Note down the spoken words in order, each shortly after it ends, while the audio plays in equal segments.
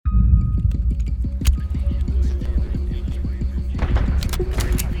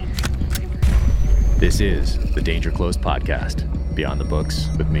This is the Danger Close podcast, Beyond the Books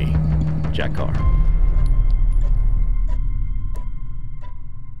with me, Jack Carr.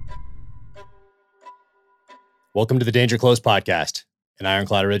 Welcome to the Danger Close podcast, an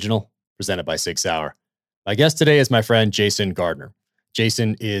Ironclad original presented by Sig Sauer. My guest today is my friend Jason Gardner.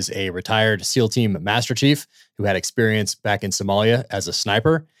 Jason is a retired SEAL Team Master Chief who had experience back in Somalia as a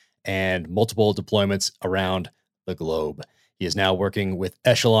sniper and multiple deployments around the globe. He is now working with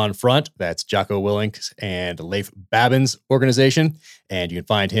Echelon Front. That's Jocko Willink and Leif Babin's organization. And you can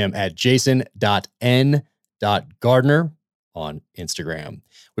find him at jason.n.gardner on Instagram.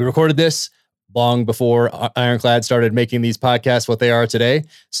 We recorded this long before Ironclad started making these podcasts what they are today.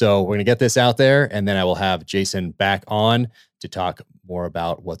 So we're going to get this out there, and then I will have Jason back on to talk more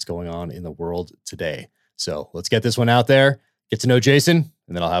about what's going on in the world today. So let's get this one out there, get to know Jason,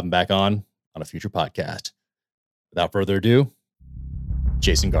 and then I'll have him back on a future podcast. Without further ado,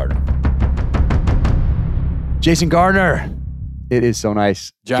 Jason Gardner. Jason Gardner, it is so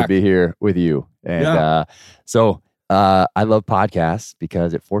nice Jack. to be here with you. And I love podcasts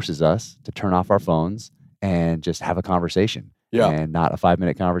because it forces us to turn off our phones and just have a conversation. Yeah. And not a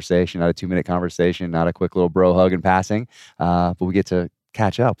 5-minute conversation, not a 2-minute conversation, not a quick little bro hug and passing. But we get to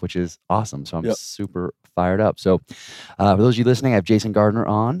catch up, which is awesome. So I'm super fired up. So for those of you listening, I have Jason Gardner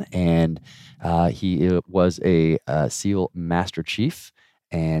on, and he was a SEAL Master Chief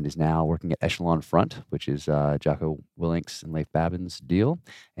and is now working at Echelon Front, which is Jocko Willink's and Leif Babin's deal.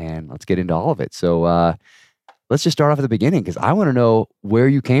 And let's get into all of it. So let's just start off at the beginning, because I want to know where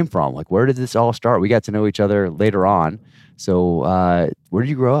you came from. Like, where did this all start? We got to know each other later on. So where did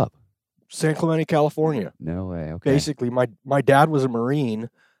you grow up? San Clemente, California. No way. Okay. Basically, my dad was a Marine,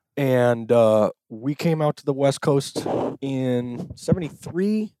 and we came out to the West Coast in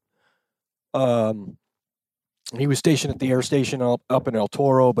 '73. He was stationed at the air station up in El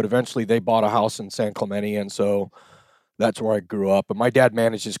Toro, but eventually they bought a house in San Clemente, and so that's where I grew up. And my dad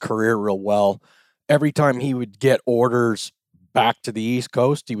managed his career real well. Every time he would get orders back to the East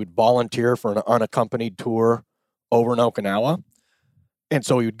Coast, he would volunteer for an unaccompanied tour over in Okinawa. And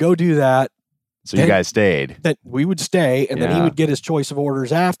so he would go do that. So you guys stayed. That we would stay, and then he Yeah. would get his choice of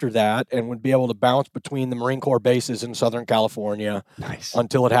orders after that and would be able to bounce between the Marine Corps bases in Southern California Nice.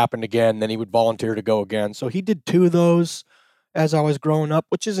 until it happened again. Then he would volunteer to go again. So he did 2 of those as I was growing up,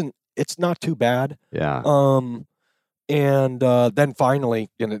 which it's not too bad. Yeah. And then finally,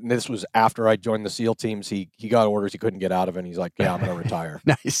 and this was after I joined the SEAL teams, he got orders he couldn't get out of, and he's like, "Yeah, I'm going to retire."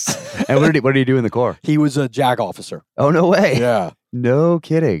 Nice. And what did he do in the Corps? He was a JAG officer. Oh, no way. Yeah, No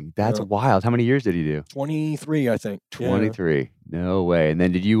kidding. That's Yeah. wild. How many years did he do? 23, I think. Yeah. 23. No way. And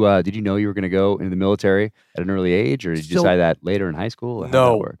then did you know you were going to go into the military at an early age, or did you So- decide that later in high school? Or how'd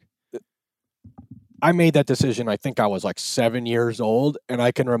No. that work? I made that decision, I think I was like 7 years old, and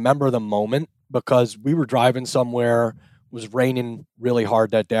I can remember the moment because we were driving somewhere. It was raining really hard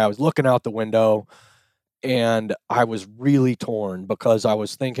that day. I was looking out the window, and I was really torn because I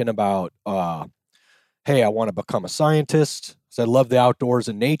was thinking about, hey, I want to become a scientist because I love the outdoors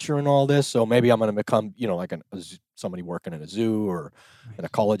and nature and all this. So maybe I'm going to become, like somebody working in a zoo or an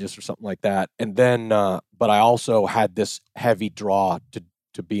ecologist or something like that. And then, but I also had this heavy draw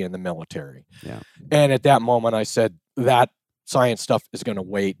to be in the military. Yeah. And at that moment, I said, that science stuff is going to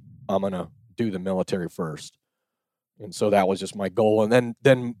wait. I'm going to do the military first. And so that was just my goal. And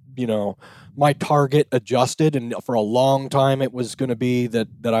then my target adjusted. And for a long time, it was going to be that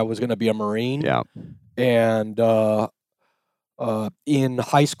I was going to be a Marine. Yeah. And in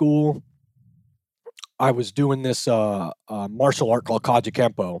high school, I was doing this martial art called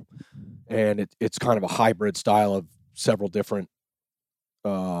Kajukenpo. And it's kind of a hybrid style of several different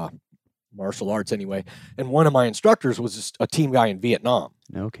martial arts anyway. And one of my instructors was just a team guy in Vietnam.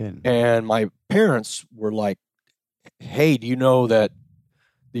 No kidding. And my parents were like, "Hey, do you know that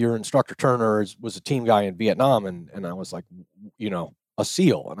your instructor Turner was a team guy in Vietnam?" And I was like, a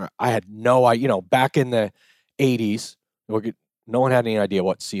SEAL. And I had no idea, back in the 80s, no one had any idea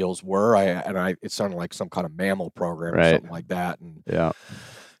what SEALs were. It sounded like some kind of mammal program or something like that. And Yeah.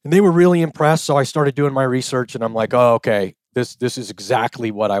 And they were really impressed. So I started doing my research, and I'm like, oh, okay, this is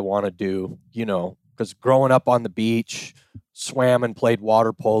exactly what I want to do, because growing up on the beach, swam and played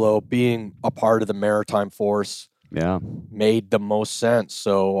water polo, being a part of the maritime force Yeah. made the most sense.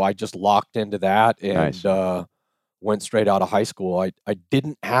 So I just locked into that and Nice. Went straight out of high school. I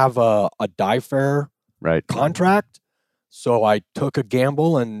didn't have a dive fair Right. contract. So I took a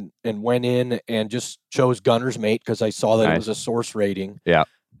gamble and went in and just chose gunner's mate because I saw that it Nice. was a source rating. Yeah.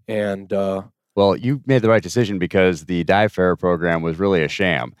 And Well, you made the right decision because the dive fair program was really a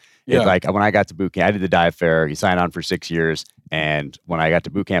sham. Yeah. Like when I got to boot camp, I did the dive fair. You sign on for 6 years. And when I got to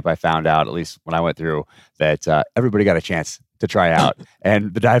boot camp, I found out, at least when I went through, that everybody got a chance to try out.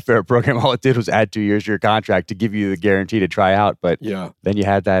 And the dive fair program, all it did was add 2 years to your contract to give you the guarantee to try out. But then you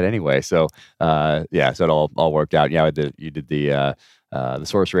had that anyway. So so it all worked out. Yeah, you did the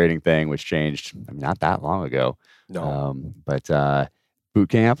source rating thing, which changed not that long ago. No. But boot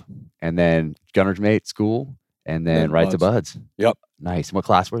camp, and then gunner's mate school, and then right to buds. Yep. Nice. And what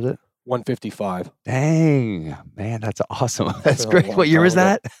class was it? 155. Dang, man, that's awesome. That's great. What year was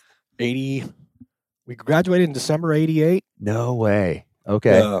that? 80. We graduated in December 88. No way.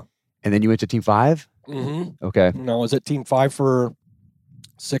 Okay. And then you went to Team 5? Mm-hmm. Okay. No, I was at Team 5 for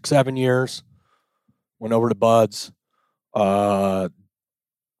 6-7 years. Went over to Buds. Wasn't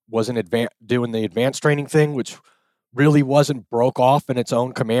doing the advanced training thing, which really wasn't broke off in its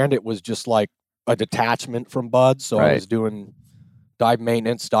own command. It was just like a detachment from Buds. So I was doing dive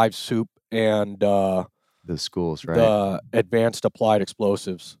maintenance, dive soup, and the schools, right? The advanced applied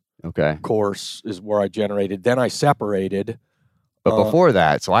explosives course is where I generated. Then I separated. But before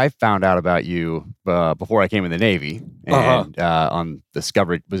that, so I found out about you before I came in the Navy, and on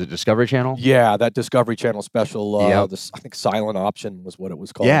Discovery, was it Discovery Channel? Yeah, that Discovery Channel special, I think Silent Option was what it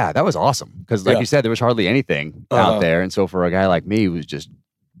was called. Yeah, that was awesome. Because like you said, there was hardly anything out there. And so for a guy like me who was just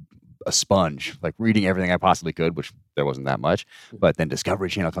a sponge, like reading everything I possibly could, which there wasn't that much, but then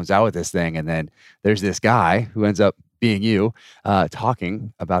Discovery Channel comes out with this thing, and then there's this guy who ends up being you,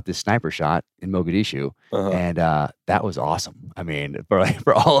 talking about this sniper shot in Mogadishu. And that was awesome. I mean,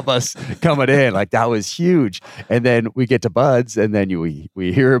 for all of us coming in, like that was huge. And then we get to Buds, and then we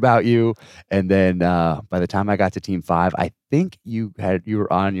hear about you. And then by the time I got to Team 5, I think you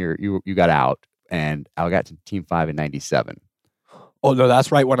got out, and I got to Team 5 in 97. Oh, no,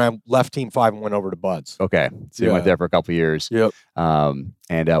 that's right. When I left Team 5 and went over to Buds. Okay. So you went there for a couple of years. Yep. And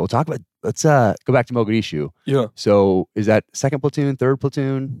we'll talk about, let's go back to Mogadishu. Yeah. So is that 2nd platoon, 3rd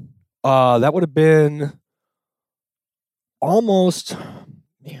platoon? That would have been almost,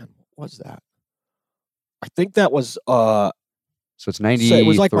 man, what was that? I think that was, so it's 93, so it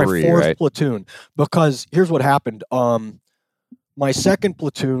was like my 4th right? platoon, because here's what happened. My 2nd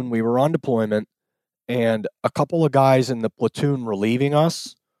platoon, we were on deployment, and a couple of guys in the platoon relieving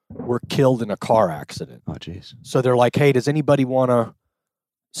us were killed in a car accident. Oh, geez. So they're like, hey, does anybody want to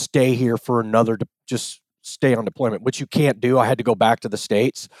stay here for just stay on deployment, which you can't do. I had to go back to the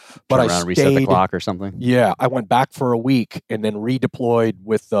States, but I stayed. Reset the clock or something? Yeah, I went back for a week and then redeployed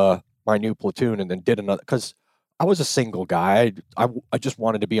with my new platoon, and then did another, because I was a single guy. I just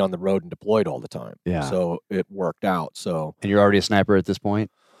wanted to be on the road and deployed all the time. Yeah. So it worked out. So. And you're already a sniper at this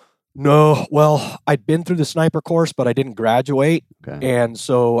point? No, well, I'd been through the sniper course, but I didn't graduate. Okay. And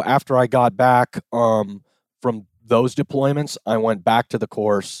so after I got back from those deployments, I went back to the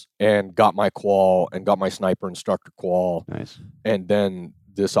course and got my qual and got my sniper instructor qual. Nice. And then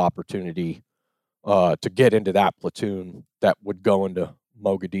this opportunity to get into that platoon that would go into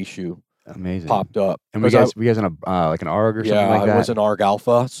Mogadishu. Amazing. Popped up. And were you guys on a like an ARG or something like that? Yeah, I was an ARG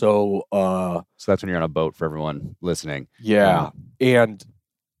Alpha. So that's when you're on a boat for everyone listening. Yeah. And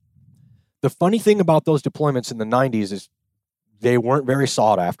the funny thing about those deployments in the 90s is they weren't very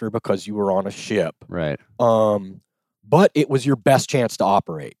sought after because you were on a ship. Right. But it was your best chance to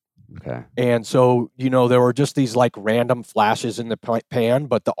operate. Okay. And so, there were just these like random flashes in the pan,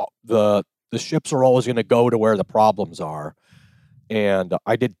 but the ships are always going to go to where the problems are. And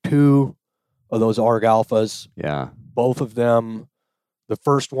I did 2 of those ARG Alphas. Yeah. Both of them, the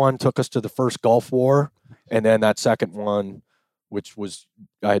first one took us to the first Gulf War, and then that second one, which was,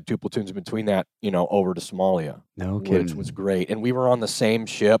 I had 2 platoons in between that, over to Somalia. No kidding. Which was great. And we were on the same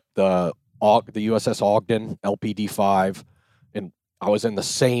ship, the USS Ogden, LPD-5, and I was in the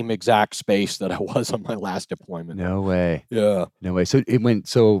same exact space that I was on my last deployment. No way. Yeah. No way.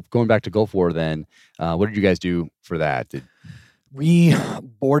 So going back to Gulf War then, what did you guys do for that? We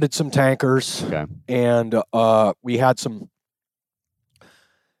boarded some tankers. Okay. And we had some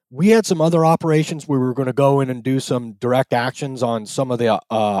other operations where we were going to go in and do some direct actions on some of the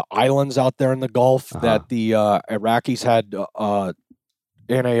islands out there in the Gulf that the Iraqis had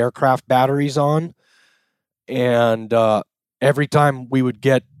anti-aircraft batteries on. And every time we would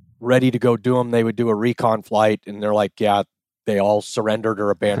get ready to go do them, they would do a recon flight, and they're like, yeah, they all surrendered or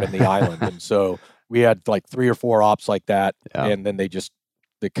abandoned the island. And so we had like 3 or 4 ops like that, and then they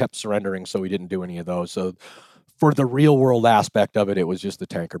kept surrendering, so we didn't do any of those. So for the real world aspect of it, it was just the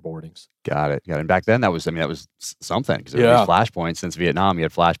tanker boardings. Got it. And back then, that was something, because there were these flashpoints. Since Vietnam, you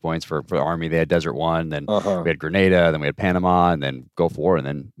had flashpoints for the Army. They had Desert One, then we had Grenada, then we had Panama, and then Gulf War, and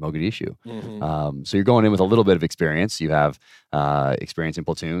then Mogadishu. So you're going in with a little bit of experience. You have experience in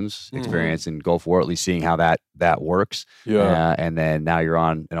platoons, experience in Gulf War, at least seeing how that works. And then now you're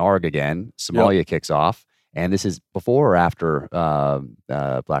on an ARG again. Somalia kicks off. And this is before or after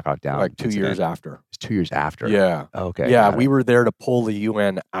Black Hawk Down? Like 2 years after. It's 2 years after. Yeah. Okay. Yeah, we were there to pull the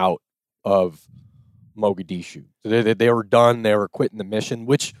UN out of Mogadishu. So they were done. They were quitting the mission,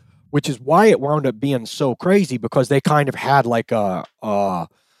 which is why it wound up being so crazy, because they kind of had like an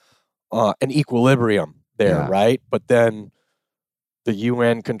equilibrium there, right? But then the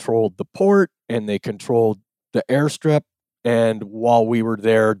UN controlled the port and they controlled the airstrip. And while we were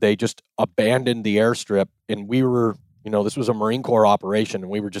there, they just abandoned the airstrip, and we were, this was a Marine Corps operation,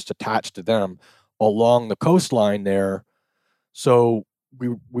 and we were just attached to them along the coastline there. So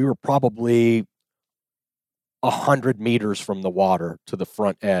we were probably 100 meters from the water to the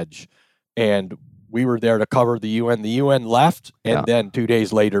front edge, and we were there to cover the UN. The UN left, and then 2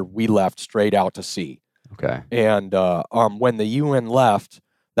 days later, we left straight out to sea. Okay. And when the UN left,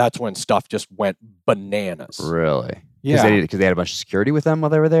 that's when stuff just went bananas. Really? Yeah, because they had a bunch of security with them while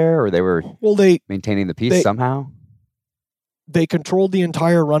they were there, or they were maintaining the peace somehow. They controlled the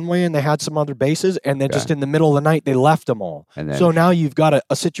entire runway, and they had some other bases, and then just in the middle of the night, they left them all. And then, so now you've got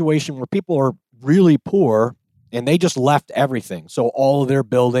a situation where people are really poor, and they just left everything. So all of their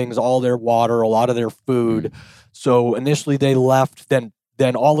buildings, all their water, a lot of their food. So initially they left. Then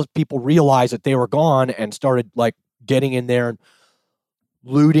all the people realized that they were gone and started like getting in there and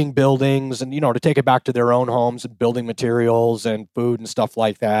looting buildings and, to take it back to their own homes and building materials and food and stuff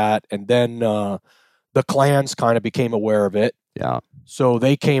like that. And then the clans kind of became aware of it. Yeah. So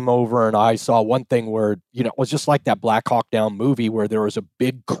they came over, and I saw one thing where, it was just like that Black Hawk Down movie where there was a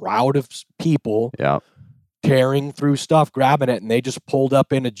big crowd of people tearing through stuff, grabbing it, and they just pulled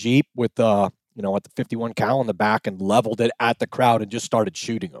up in a Jeep with at the 51 cal in the back and leveled it at the crowd and just started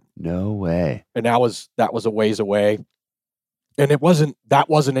shooting them. No way. And that was a ways away. And that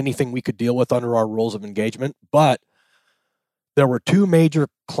wasn't anything we could deal with under our rules of engagement, but there were two major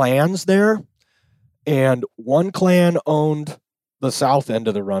clans there, and one clan owned the south end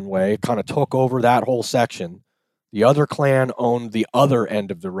of the runway, kind of took over that whole section. The other clan owned the other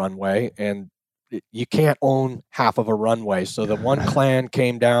end of the runway, and you can't own half of a runway. So the one clan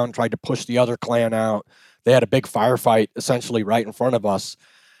came down, tried to push the other clan out. They had a big firefight essentially right in front of us,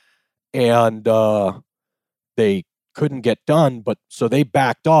 and they couldn't get done, so they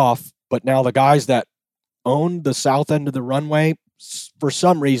backed off. But now the guys that owned the south end of the runway, for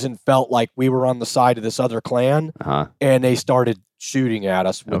some reason, felt like we were on the side of this other clan, and they started shooting at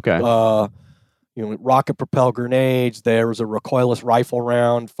us with rocket propelled grenades. There was a recoilless rifle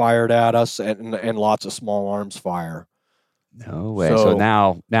round fired at us, and lots of small arms fire. No way. So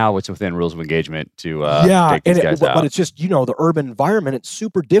now it's within rules of engagement to take these guys out. But it's just, the urban environment, it's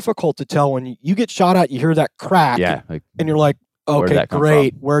super difficult to tell when you get shot at, you hear that crack, and you're like, okay,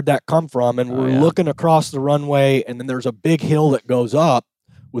 great, where'd that come from? And we're looking across the runway, and then there's a big hill that goes up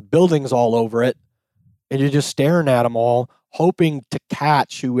with buildings all over it, and you're just staring at them all, hoping to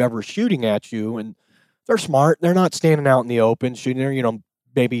catch whoever's shooting at you. And they're smart. They're not standing out in the open shooting. They're,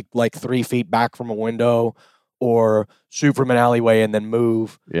 maybe like 3 feet back from a window, or shoot from an alleyway and then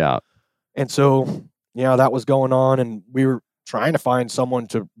move. Yeah. And so, that was going on, and we were trying to find someone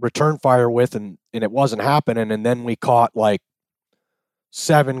to return fire with, and it wasn't happening. And then we caught like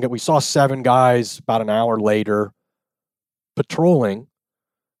we saw 7 guys about an hour later patrolling,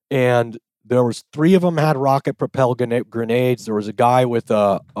 and there was 3 of them had rocket propelled grenades. There was a guy with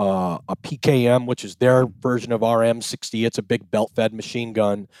a PKM, which is their version of RM-60. It's a big belt-fed machine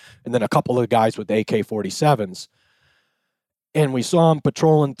gun. And then a couple of guys with AK-47s. And we saw them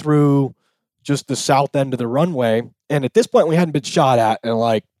patrolling through just the south end of the runway. And at this point, we hadn't been shot at in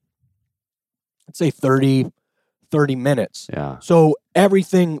like, let's say 30 minutes. Yeah. So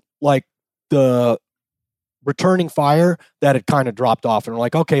everything, like the returning fire, that had kind of dropped off, and we're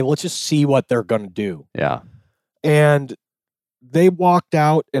like, okay, let's just see what they're going to do. Yeah. And they walked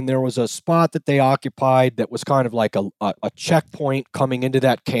out, and there was a spot that they occupied that was kind of like a checkpoint coming into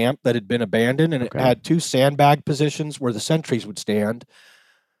that camp that had been abandoned, and it had 2 sandbag positions where the sentries would stand.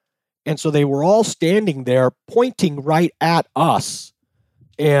 And so they were all standing there pointing right at us.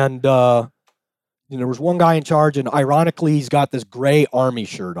 And there was one guy in charge, and ironically, he's got this gray army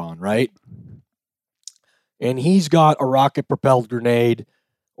shirt on, right? And he's got a rocket-propelled grenade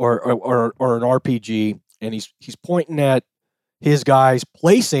or an RPG, and he's pointing at his guys,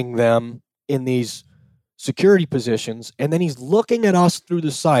 placing them in these security positions, and then he's looking at us through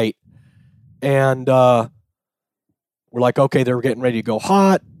the sight, and we're like, okay, they're getting ready to go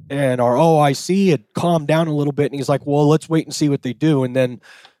hot, and our OIC had calmed down a little bit, and he's like, well, let's wait and see what they do. And then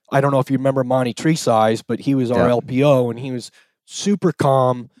I don't know if you remember Monty Tree Size, but he was our LPO, and he was super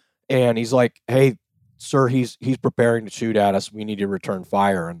calm, and he's like, hey, sir, he's preparing to shoot at us. We need to return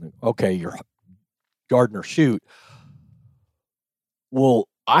fire. And okay, you're Gardner, shoot. Well,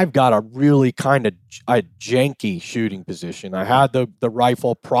 I've got a really kind of janky shooting position. I had the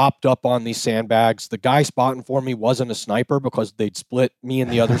rifle propped up on these sandbags. The guy spotting for me wasn't a sniper because they'd split me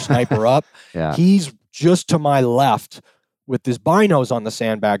and the other sniper up. Yeah. He's just to my left with his binos on the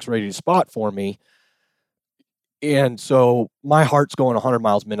sandbags ready to spot for me. And so my heart's going 100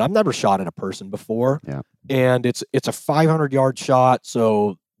 miles a minute. I've never shot at a person before. Yeah. And it's a 500-yard shot,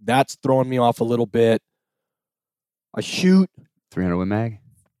 so that's throwing me off a little bit. I shoot 300 Win Mag?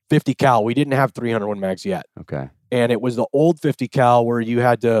 50 cal. We didn't have 300 Win Mags yet. Okay. And it was the old 50 cal where you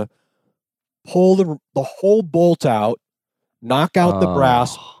had to pull the whole bolt out, knock out the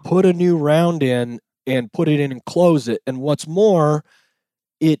brass, put a new round in, and put it in and close it. And what's more,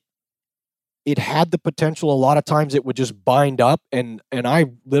 it had the potential, a lot of times it would just bind up, and I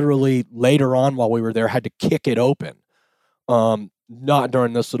literally later on while we were there had to kick it open. Not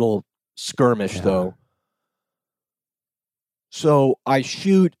during this little skirmish though. So I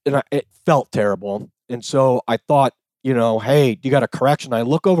shoot, and it felt terrible. And so I thought, hey, you got a correction. I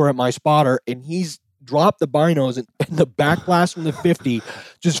look over at my spotter, and he's dropped the binos, and the back blast from the 50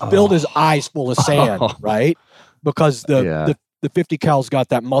 just filled his eyes full of sand, right? Because the 50 cal's got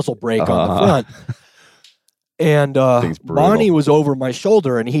that muzzle brake on the front. And Bonnie was over my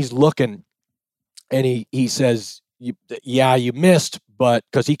shoulder, and he's looking, and he says, you missed, but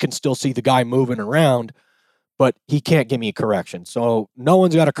because he can still see the guy moving around, but he can't give me a correction. So no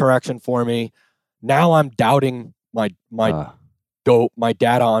one's got a correction for me. Now I'm doubting my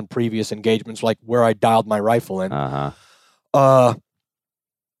data on previous engagements, like where I dialed my rifle in. And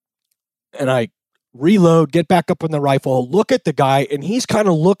I reload, get back up on the rifle, look at the guy, and he's kind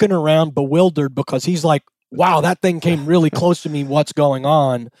of looking around bewildered because he's like, wow, that thing came really close to me. What's going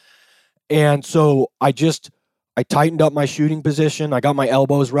on? And so I tightened up my shooting position. I got my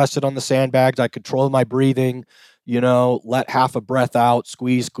elbows rested on the sandbags. I controlled my breathing, let half a breath out,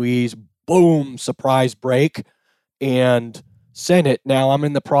 squeeze, boom, surprise break, and sent it. Now I'm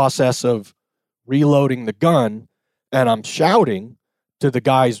in the process of reloading the gun, and I'm shouting to the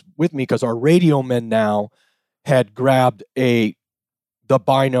guys with me because our radio men now had grabbed the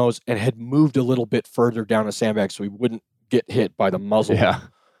binos and had moved a little bit further down the sandbag so he wouldn't get hit by the muzzle,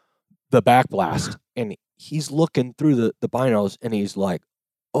 the back blast. And he's looking through the binos, and he's like,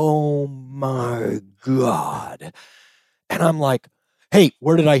 oh my God. And I'm like, hey,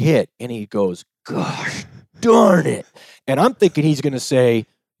 where did I hit? And he goes, gosh darn it. And I'm thinking he's going to say,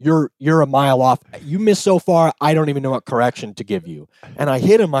 you're a mile off. You missed so far, I don't even know what correction to give you. And I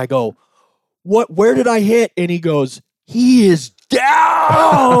hit him. I go, where did I hit? And he goes, he is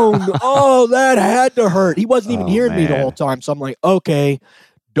down. Oh, that had to hurt. He wasn't even hearing me the whole time. So I'm like, okay,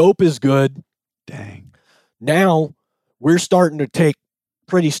 dope is good. Dang. Now we're starting to take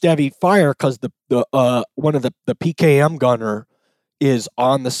pretty steady fire because the one of the PKM gunner is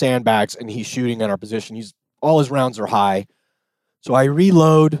on the sandbags, and he's shooting at our position. All his rounds are high. So I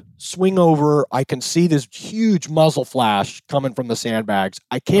reload, swing over. I can see this huge muzzle flash coming from the sandbags.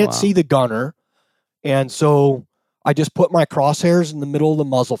 I can't see the gunner. And so I just put my crosshairs in the middle of the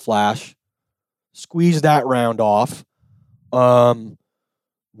muzzle flash, squeeze that round off,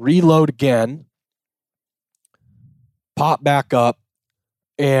 reload again, pop back up,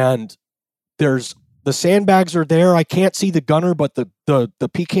 and the sandbags are there. I can't see the gunner, but the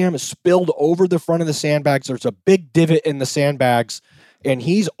PKM is spilled over the front of the sandbags. There's a big divot in the sandbags, and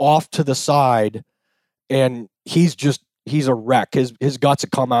he's off to the side, and he's a wreck. His guts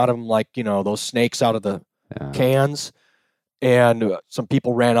have come out of him like, those snakes out of the cans. And some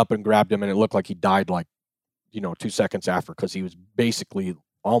people ran up and grabbed him, and it looked like he died 2 seconds after, because he was basically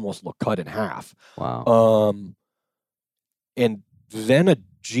almost cut in half. Wow. And then a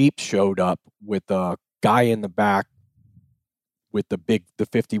Jeep showed up with a guy in the back with the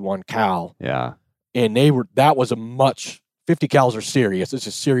 51 cal. Yeah. And that was 50 cals are serious. It's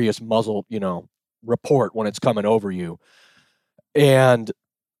a serious muzzle, report when it's coming over you. And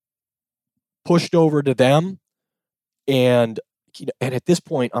pushed over to them. And at this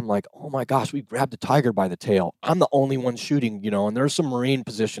point, I'm like, oh my gosh, we grabbed the tiger by the tail. I'm the only one shooting, and there's some Marine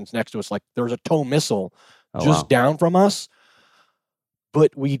positions next to us. Like there's a TOW missile down from us.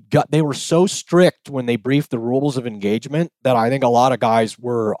 but they were so strict when they briefed the rules of engagement that I think a lot of guys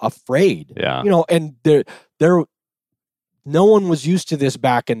were afraid. Yeah. And no one was used to this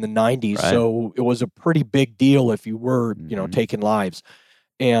back in the 90s, Right. so it was a pretty big deal if you were, taking lives.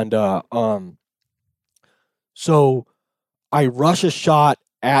 And so I rush a shot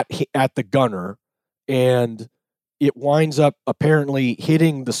at the gunner, and it winds up apparently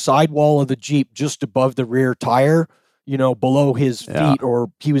hitting the sidewall of the Jeep just above the rear tire, below his feet,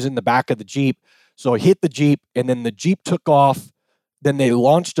 or he was in the back of the Jeep. So I hit the Jeep, and then the Jeep took off. Then they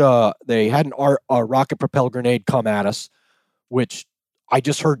launched they had a rocket propelled grenade come at us, which I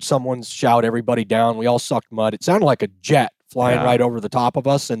just heard someone shout everybody down. We all sucked mud. It sounded like a jet flying right over the top of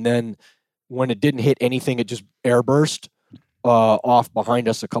us. And then when it didn't hit anything, it just airburst off behind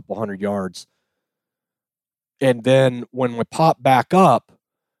us a couple 100 yards. And then when we popped back up,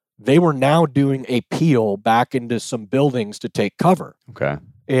 they were now doing a peel back into some buildings to take cover. Okay.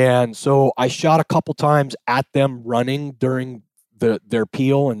 And so I shot a couple times at them running during their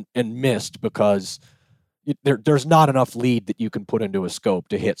peel and missed because there's not enough lead that you can put into a scope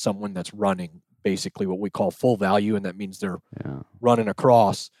to hit someone that's running, basically what we call full value, and that means they're running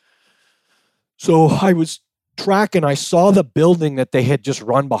across. So I was tracking, I saw the building that they had just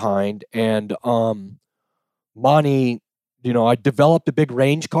run behind, and Monty, I developed a big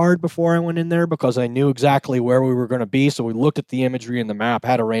range card before I went in there because I knew exactly where we were going to be. So we looked at the imagery in the map,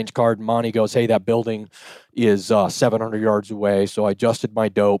 had a range card, and Monty goes, hey, that building is 700 yards away. So I adjusted my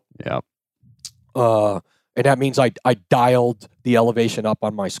dope. Yep. And that means I dialed the elevation up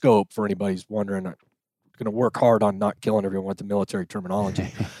on my scope, for anybody who's wondering. I'm going to work hard on not killing everyone with the military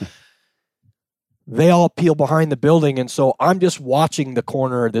terminology. They all peel behind the building, and so I'm just watching the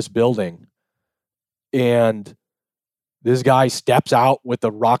corner of this building, and this guy steps out with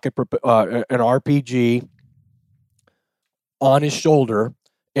an RPG on his shoulder,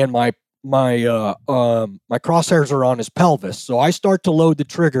 and my crosshairs are on his pelvis. So I start to load the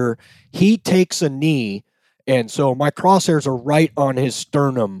trigger. He takes a knee, and so my crosshairs are right on his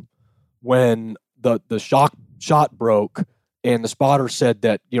sternum when the shot broke. And the spotter said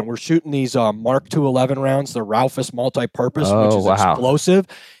that, we're shooting these Mark 211 rounds, the Raufoss multi-purpose, which is explosive.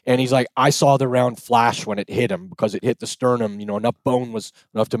 And he's like, I saw the round flash when it hit him because it hit the sternum. Enough bone was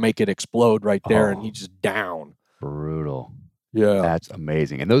enough to make it explode right there. And he's just down. Brutal. Yeah. That's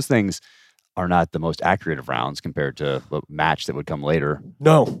amazing. And those things are not the most accurate of rounds compared to the match that would come later.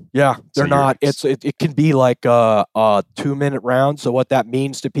 No, yeah, they're not. It can be like a 2-minute round. So what that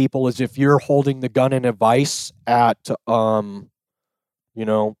means to people is if you're holding the gun in a vise at 500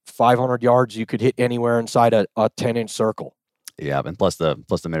 yards, you could hit anywhere inside a 10-inch circle. Yeah, and plus the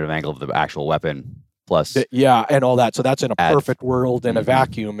minute of angle of the actual weapon. Plus, and all that. So that's in a perfect world in a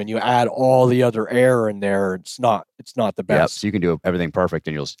vacuum, and you add all the other air in there. It's not the best. Yep. So you can do everything perfect,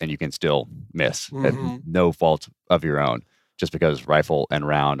 and you can still miss at no fault of your own, just because rifle and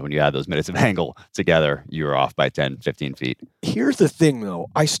round, when you add those minutes of angle together, you're off by 10, 15 feet. Here's the thing, though.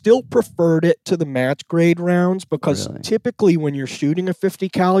 I still preferred it to the match grade rounds because typically when you're shooting a 50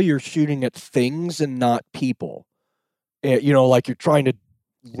 cal, you're shooting at things and not people. Like you're trying to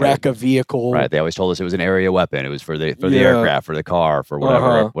wreck a vehicle. Right. They always told us it was an area weapon. It was for the aircraft, for the car, for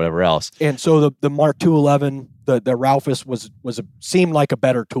whatever else. And so the Mark 211, the Raufoss seemed like a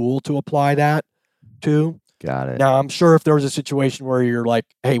better tool to apply that to. Got it. Now, I'm sure if there was a situation where you're like,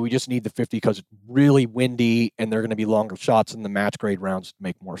 hey, we just need the 50 because it's really windy and they're going to be longer shots in the match grade rounds,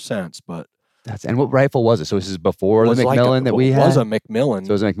 make more sense. But and what rifle was it? So this is before the Macmillan that we had? It was a Macmillan. So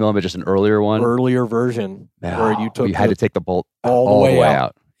it was a Macmillan, but just an earlier one? Earlier version where you had to take the bolt all the way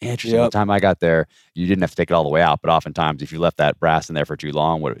out. Interesting. Yep. By the time I got there, you didn't have to take it all the way out, but oftentimes if you left that brass in there for too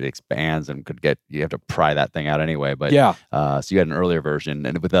long, it expands and you have to pry that thing out anyway. But so you had an earlier version,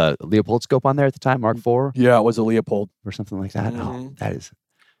 and with a Leopold scope on there at the time, Mark IV? Yeah, it was a Leopold. Or something like that. Oh,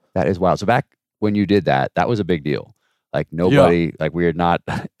 that is wild. So back when you did that was a big deal. Like nobody, like we are not,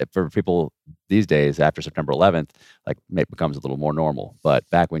 for people these days after September 11th, like it becomes a little more normal. But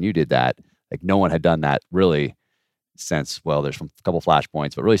back when you did that, like no one had done that really since, there's a couple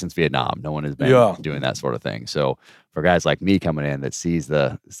flashpoints, but really since Vietnam, no one has been doing that sort of thing. So for guys like me coming in that sees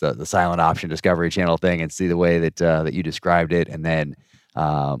the silent option Discovery Channel thing and see the way that you described it, and then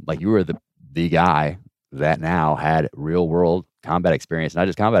like you were the guy that now had real world combat experience, not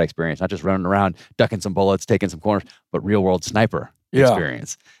just combat experience, not just running around ducking some bullets, taking some corners, but real world sniper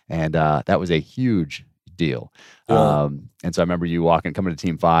experience. And that was a huge deal. And so I remember you coming to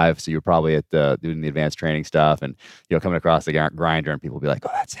Team 5, so you're probably doing the advanced training stuff, and coming across the grinder, and people be like,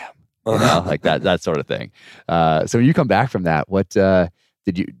 "Oh, that's him," like that sort of thing. So when you come back from that, what did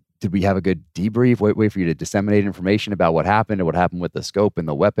did we have a good debrief? Wait for you to disseminate information about what happened and what happened with the scope and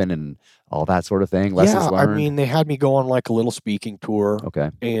the weapon and all that sort of thing? Lessons learned? I mean, they had me go on like a little speaking tour.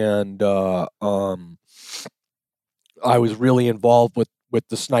 Okay. And I was really involved with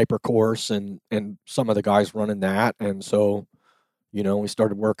the sniper course and some of the guys running that. And so, we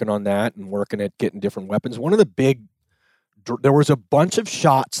started working on that and working at getting different weapons. One of the there was a bunch of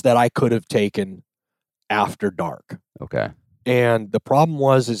shots that I could have taken after dark. Okay. And the problem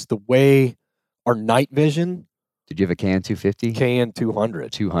is the way our night vision. Did you have a KN 250? KN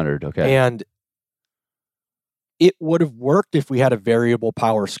 200. 200, okay. And it would have worked if we had a variable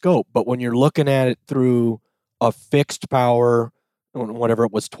power scope. But when you're looking at it through a fixed power, whatever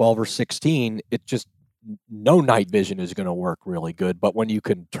it was, 12 or 16, it just, no night vision is going to work really good. But when you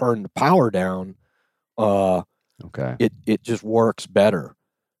can turn the power down, okay, it just works better.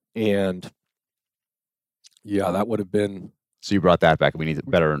 And yeah, that would have been. So you brought that back. We need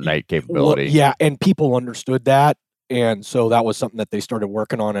better night capability. Well, yeah, and people understood that. And so that was something that they started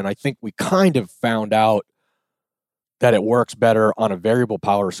working on. And I think we kind of found out that it works better on a variable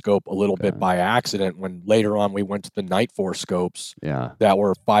power scope a little bit by accident when later on we went to the Night Force scopes that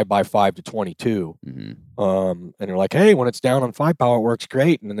were 5x5 to 22. Mm-hmm. And they're like, hey, when it's down on 5 power, it works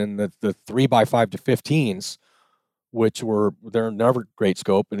great. And then the 3x5 to 15s, which they're never great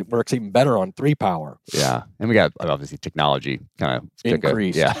scope, and it works even better on 3 power. Yeah. And we got, obviously, technology kind of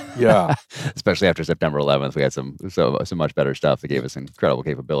increased. Yeah. Especially after September 11th, we had some much better stuff that gave us incredible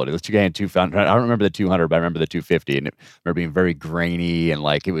capability. Those 200, I don't remember the 200, but I remember the 250, and I remember being very grainy, and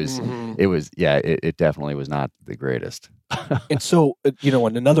like it was, it definitely was not the greatest. And so,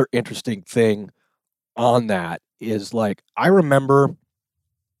 and another interesting thing on that is, like, I remember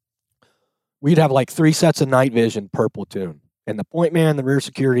we'd have like 3 sets of night vision per platoon, and the point man, the rear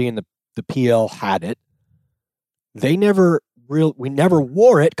security, and the PL had it. We never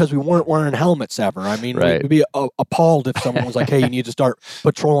wore it because we weren't wearing helmets ever. I mean, we'd be appalled if someone was like, hey, you need to start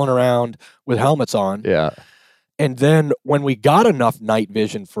patrolling around with helmets on. Yeah. And then when we got enough night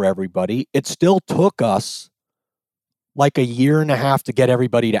vision for everybody, it still took us like a year and a half to get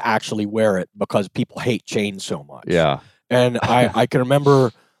everybody to actually wear it because people hate chains so much. Yeah. And I can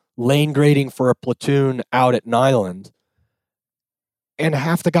remember lane grading for a platoon out at Nyland, and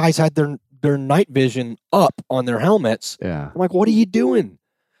half the guys had their night vision up on their helmets. Yeah. I'm like, what are you doing?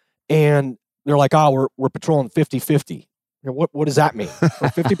 And they're like, we're patrolling 50-50. What does that mean? We're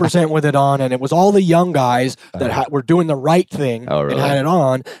 50% with it on, and it was all the young guys that were doing the right thing and had it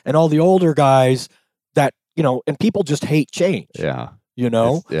on, and all the older guys that, and people just hate change. Yeah.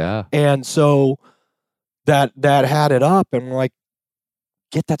 Yeah. And so that had it up, and we're like,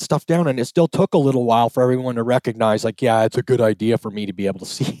 get that stuff down. And it still took a little while for everyone to recognize, like, yeah, it's a good idea for me to be able to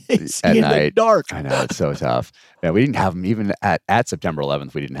see at in night. The dark. I know, it's so tough. Yeah, we didn't have them even at September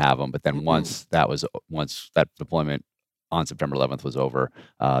 11th. We didn't have them, but then once that deployment on September 11th was over,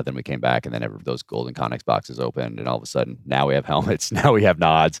 then we came back, and then those golden Connex boxes opened, and all of a sudden now we have helmets, now we have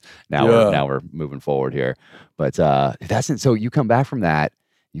nods, now we're moving forward here. But so you come back from that.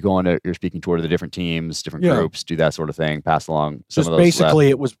 You go on your speaking tour to the different teams, different groups, do that sort of thing, pass along some of those. Basically,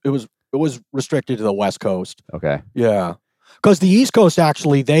 it was restricted to the West Coast. Okay. Yeah, because the East Coast,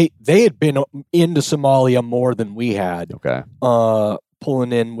 actually, they had been into Somalia more than we had. Okay.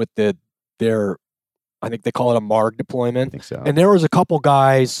 Pulling in with their, I think they call it a MARG deployment. I think so. And there was a couple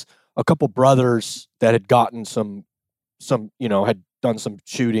brothers that had gotten some had done some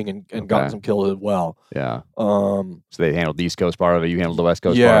shooting and gotten some kills as well. Yeah. So they handled the East Coast part of it. You handled the West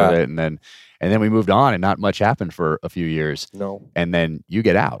Coast part of it, and then we moved on, and not much happened for a few years. No. And then you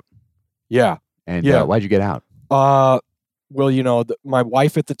get out. Yeah. And why'd you get out? Well, my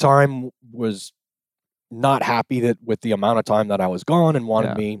wife at the time was not happy with the amount of time that I was gone and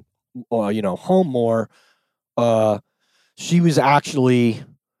wanted me, home more. She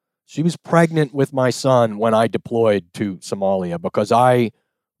was pregnant with my son when I deployed to Somalia, because I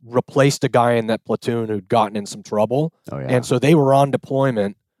replaced a guy in that platoon who'd gotten in some trouble. Oh, yeah. And so they were on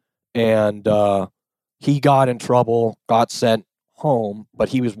deployment, and he got in trouble, got sent home, but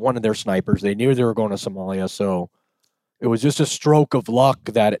he was one of their snipers. They knew they were going to Somalia, so it was just a stroke of luck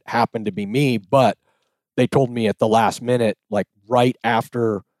that it happened to be me. But they told me at the last minute, like right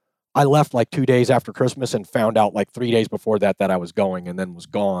after I left, like 2 days after Christmas, and found out like 3 days before that I was going, and then was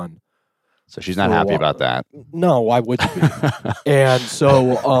gone. So she's not happy about that. No, why would you be? And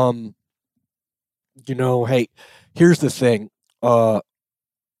so, hey, here's the thing.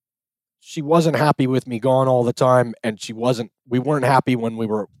 She wasn't happy with me gone all the time, and we weren't happy when we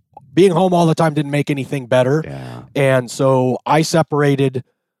were being home all the time. Didn't make anything better. Yeah. And so I separated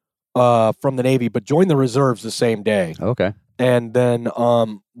from the Navy, but joined the reserves the same day. Okay. And then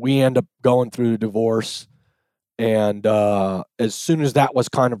we end up going through the divorce. And as soon as that was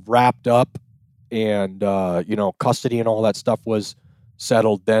kind of wrapped up and, custody and all that stuff was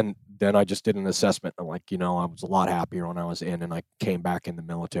settled, then I just did an assessment. I'm like, I was a lot happier when I was in, and I came back in the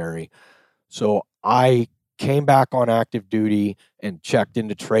military. So I came back on active duty and checked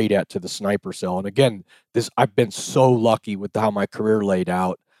into TRADET to the sniper cell. And again, I've been so lucky with how my career laid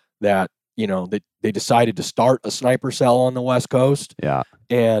out that, they decided to start a sniper cell on the West Coast. Yeah.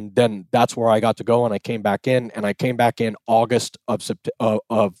 And then that's where I got to go, and I came back in, August of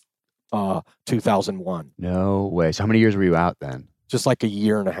 2001. No way. So how many years were you out then? Just like a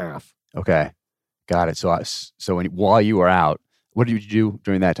year and a half. Okay. Got it. So while you were out, what did you do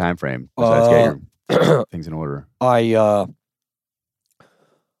during that time frame besides get your things in order?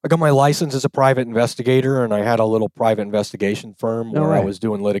 I got my license as a private investigator, and I had a little private investigation firm where I was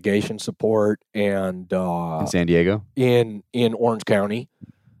doing litigation support and in San Diego, in Orange County,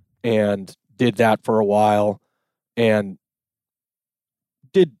 and did that for a while, and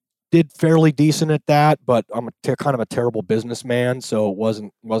did fairly decent at that. But I'm kind of a terrible businessman, so it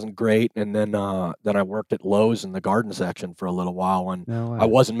wasn't great. And then I worked at Lowe's in the garden section for a little while, and I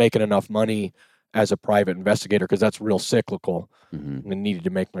wasn't making enough money as a private investigator because that's real cyclical. And I needed to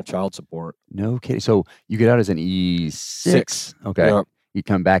make my child support. No kidding. So you get out as an E6. Okay. Yeah. You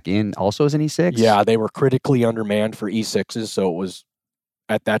come back in also as an E6? Yeah, they were critically undermanned for E6s. So it was,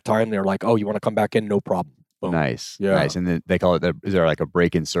 at that time, they were like, oh, you want to come back in? No problem. Boom. Nice. Yeah. Nice. And then they call it, is there like a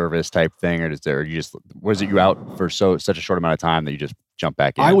break-in service type thing? Or was it you out for such a short amount of time that you just jump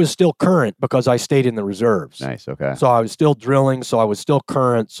back in? I was still current because I stayed in the reserves. Nice. Okay. So I was still drilling. So I was still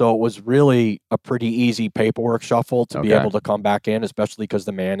current. So it was really a pretty easy paperwork shuffle to be able to come back in, especially because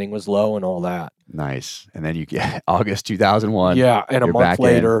the manning was low and all that. Nice. And then you get August 2001. Yeah. And a month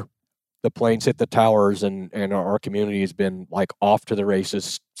later, the planes hit the towers, and our community has been like off to the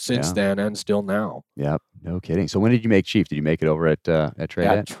races since then and still now. Yep. No kidding. So when did you make chief? Did you make it over at TRADET?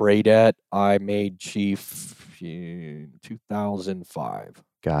 At TRADET, I made chief in 2005.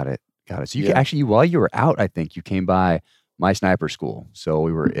 Got it. So you actually, while you were out, I think you came by my sniper school. So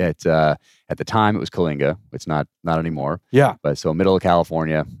we were at the time it was Coalinga. It's not anymore. Yeah. But so middle of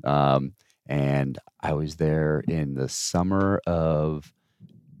California. And I was there in the summer of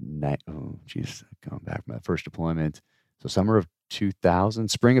going back my first deployment. So summer of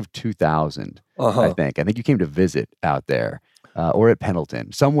 2000, spring of 2000, I think. I think you came to visit out there, or at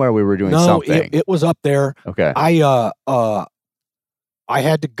Pendleton, somewhere we were doing something. It was up there. Okay. I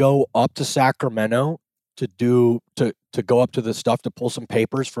had to go up to Sacramento to go up to the stuff to pull some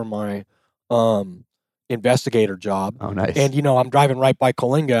papers for my investigator job. Oh, nice. And, I'm driving right by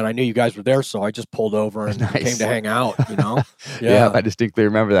Coalinga, and I knew you guys were there, so I just pulled over and came to hang out, Yeah, I distinctly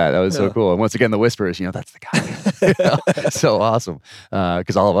remember that. That was so cool. And once again, the Whisperers, that's the guy. So awesome.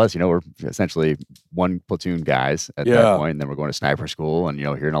 Because all of us, we're essentially one platoon guys at that point, and then we're going to sniper school and,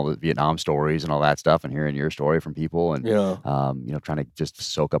 hearing all the Vietnam stories and all that stuff, and hearing your story from people, and, trying to just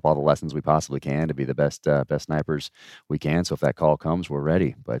soak up all the lessons we possibly can to be the best snipers we can. So if that call comes, we're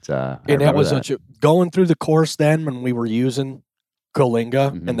ready. But and that was going through the course then when we were using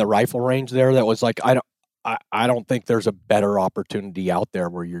Coalinga and the rifle range there. That was like, I don't think there's a better opportunity out there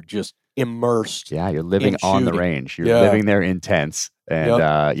where you're just immersed. Yeah, you're living on the range. You're living there in tents. And,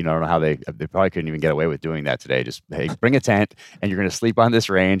 I don't know how they probably couldn't even get away with doing that today. Just, hey, bring a tent and you're going to sleep on this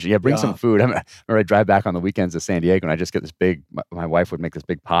range. Yeah, bring some food. I remember I drive back on the weekends to San Diego and I just get this my wife would make this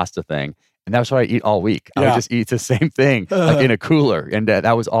big pasta thing. And that was what I eat all week. I would just eat the same thing like in a cooler. And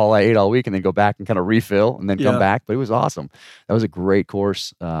that was all I ate all week, and then go back and kind of refill and then come back. But it was awesome. That was a great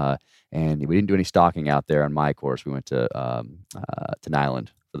course. And we didn't do any stalking out there on my course. We went to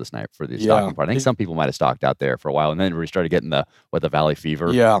Nyland for the stalking part. I think some people might have stalked out there for a while, and then we started getting the Valley Fever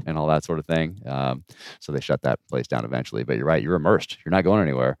and all that sort of thing. So they shut that place down eventually. But you're right, you're immersed. You're not going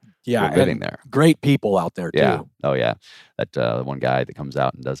anywhere. Yeah, you're living there. Great people out there too. Yeah. Oh yeah. That one guy that comes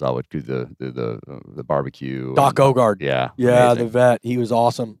out and does all the barbecue. Doc Ogard. Yeah. Yeah, amazing. the vet. He was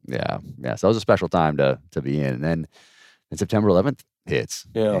awesome. Yeah. Yeah. So it was a special time to be in. And then September 11th hits.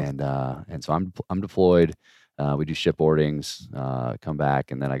 Yeah. And so I'm deployed. We do shipboardings, come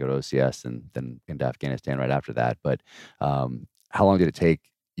back, and then I go to OCS and then into Afghanistan right after that. But how long did it take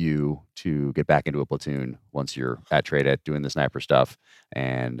you to get back into a platoon once you're at TRADET doing the sniper stuff,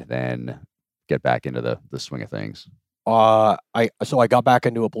 and then get back into the swing of things? I got back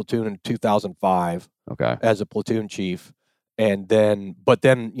into a platoon in 2005. Okay. As a platoon chief. And then,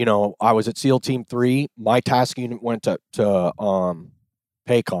 I was at SEAL Team 3. My task unit went to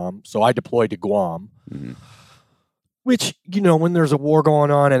PACOM, so I deployed to Guam. Mm-hmm. Which, when there's a war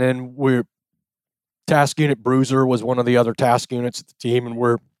going on and then we're Task Unit Bruiser was one of the other task units at the team, and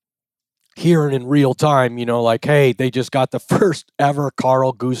we're hearing in real time, like, hey, they just got the first ever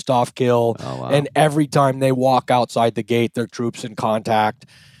Carl Gustav kill. Oh, wow. And every time they walk outside the gate, their troops in contact.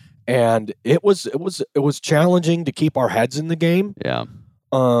 And it was challenging to keep our heads in the game. Yeah.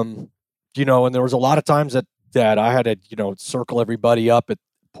 And there was a lot of times that I had to, circle everybody up at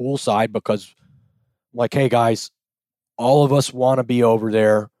poolside because I'm like, hey guys, all of us want to be over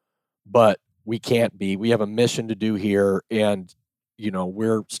there, but we can't be. We have a mission to do here, and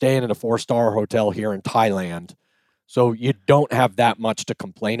we're staying in a 4-star hotel here in Thailand. So you don't have that much to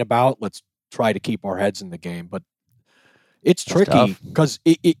complain about. Let's try to keep our heads in the game. But it's tricky because,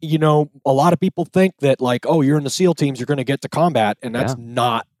 a lot of people think that, like, oh, you're in the SEAL teams, you're going to get to combat. And that's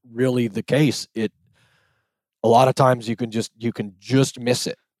not really the case. A lot of times you can just miss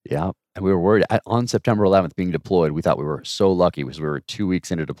it. Yeah. And we were worried on September 11th being deployed. We thought we were so lucky because we were 2 weeks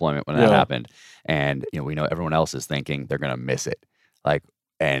into deployment when that happened. And, we know everyone else is thinking they're going to miss it.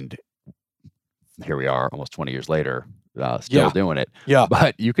 And here we are almost 20 years later, still doing it. Yeah.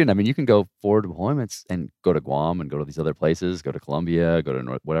 But you can go forward deployments and go to Guam and go to these other places, go to Colombia, go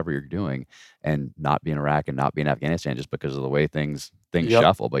to whatever you're doing, and not be in Iraq and not be in Afghanistan just because of the way things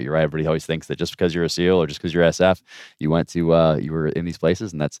shuffle. But you're right. Everybody always thinks that just because you're a SEAL or just because you're SF, you went to, you were in these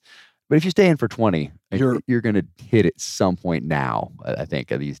places, and but if you stay in for 20, you're going to hit at some point now, I think,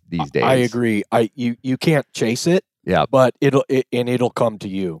 these days. I agree. You can't chase it. Yeah, but it'll come to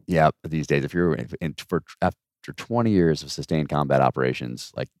you. Yeah, but these days, if you're after 20 years of sustained combat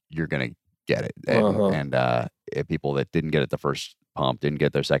operations, like, you're gonna get it. And people that didn't get it the first pump, didn't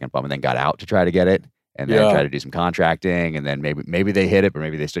get their second pump, and then got out to try to get it, and then try to do some contracting, and then maybe they hit it, but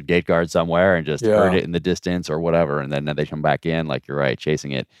maybe they stood gate guard somewhere and just heard it in the distance or whatever, and then they come back in. Like, you're right,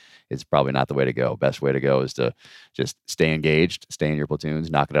 chasing it is probably not the way to go. Best way to go is to just stay engaged, stay in your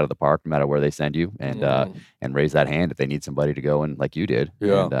platoons, knock it out of the park no matter where they send you, and raise that hand if they need somebody to go and, like you did,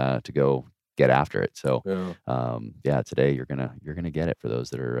 and to go get after it. So today you're gonna get it for those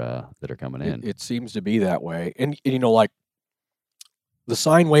that are coming in. It seems to be that way. And like the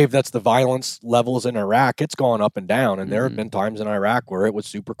sine wave, that's the violence levels in Iraq, it's gone up and down. And there have been times in Iraq where it was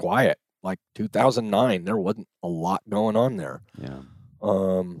super quiet. Like 2009, there wasn't a lot going on there. Yeah.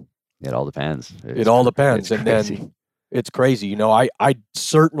 It all depends. It all depends. And then it's crazy. I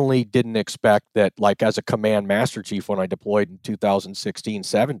certainly didn't expect that, like, as a command master chief, when I deployed in 2016,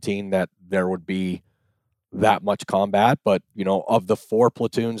 17, that there would be that much combat. But, of the 4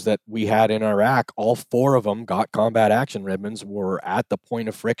 platoons that we had in Iraq, all 4 of them got combat action ribbons, were at the point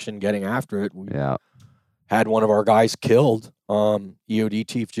of friction getting after it. We had one of our guys killed, EOD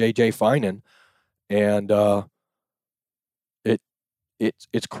Chief J.J. Finan. And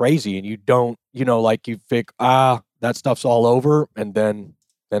it's crazy. And you don't, like, you think, that stuff's all over, and then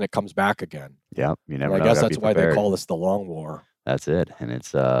it comes back again. Yeah, you never know. I guess that's why they call this the long war. That's it, and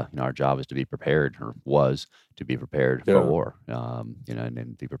it's our job is to be prepared, or was to be prepared for war.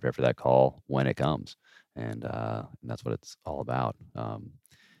 And be prepared for that call when it comes, and that's what it's all about. And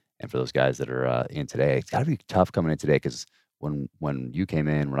for those guys that are in today, it's got to be tough coming in today, because when you came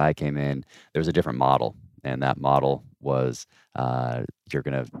in, when I came in, there was a different model. And that model was you're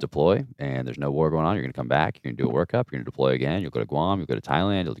going to deploy and there's no war going on. You're going to come back. You're going to do a workup. You're going to deploy again. You'll go to Guam. You'll go to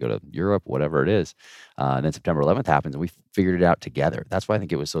Thailand. You'll go to Europe, whatever it is. And then September 11th happens, and we figured it out together. That's why I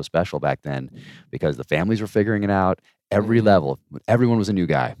think it was so special back then, because the families were figuring it out. Every level, everyone was a new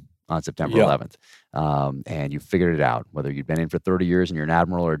guy on September 11th. And you figured it out, whether you'd been in for 30 years and you're an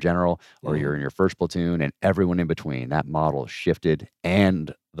admiral or a general, or you're in your first platoon, and everyone in between. That model shifted,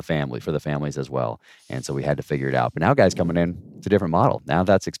 and for the families as well. And so we had to figure it out. But now guys coming in, it's a different model. Now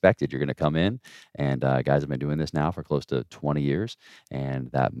that's expected. You're going to come in, and guys have been doing this now for close to 20 years. And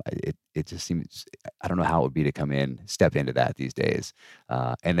that it just seems, I don't know how it would be to come in, step into that these days.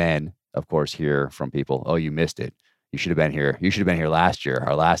 And then, of course, hear from people, oh, you missed it. You should have been here. You should have been here last year,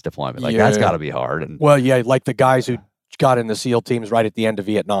 our last deployment. Like, that's got to be hard. And like the guys who got in the SEAL teams right at the end of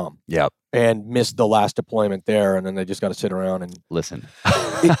Vietnam. Yep. And missed the last deployment there, and then they just got to sit around and listen.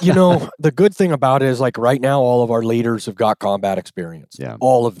 The good thing about it is, like, right now, all of our leaders have got combat experience. Yeah.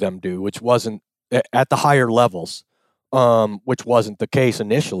 All of them do, which wasn't at the higher levels, which wasn't the case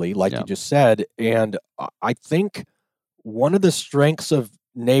initially, like you just said. And I think one of the strengths of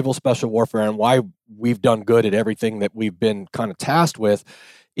naval special warfare, and why we've done good at everything that we've been kind of tasked with,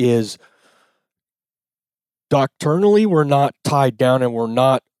 is doctrinally we're not tied down, and we're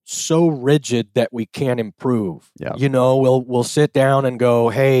not so rigid that we can't improve. Yeah. We'll sit down and go,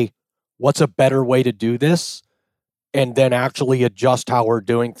 hey, what's a better way to do this? And then actually adjust how we're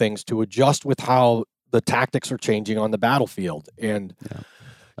doing things to adjust with how the tactics are changing on the battlefield. And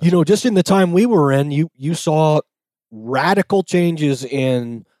Just in the time we were in, you saw radical changes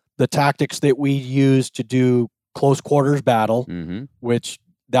in the tactics that we used to do close quarters battle, which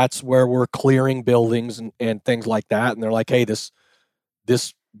that's where we're clearing buildings and things like that. And they're like, hey, this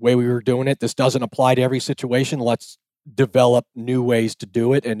way we were doing it, this doesn't apply to every situation. Let's develop new ways to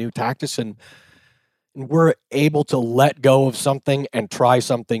do it and new tactics. And we're able to let go of something and try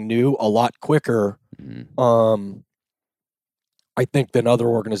something new a lot quicker, I think, than other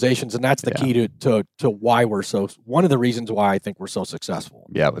organizations. And that's the key to why we're one of the reasons why I think we're so successful.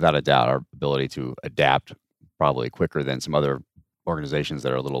 Yeah, without a doubt, our ability to adapt probably quicker than some other organizations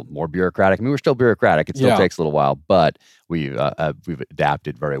that are a little more bureaucratic. I mean, we're still bureaucratic. It still takes a little while, but we've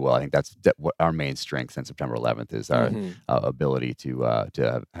adapted very well. I think that's what our main strength since September 11th is our ability to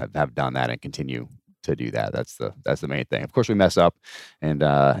have done that and continue to do that. That's the main thing. Of course, we mess up,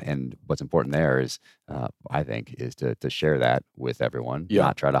 and what's important there is, I think, is to share that with everyone.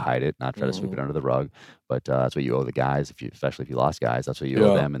 Not try to hide it, not try to sweep it under the rug. But that's what you owe the guys. Especially if you lost guys, that's what you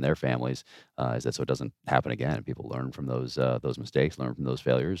owe them and their families. Is that so it doesn't happen again? People learn from those mistakes, learn from those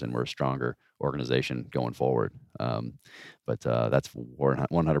failures, and we're a stronger organization going forward. But that's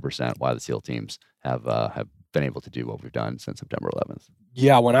 100% why the SEAL teams have been able to do what we've done since September 11th.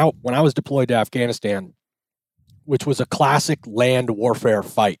 Yeah, when I was deployed to Afghanistan, which was a classic land warfare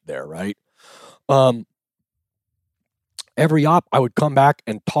fight there, right? Every op, I would come back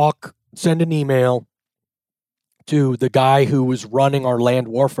and send an email to the guy who was running our land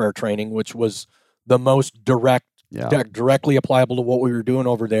warfare training, which was the most directly applicable to what we were doing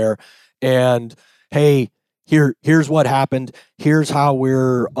over there. And hey, here's what happened. Here's how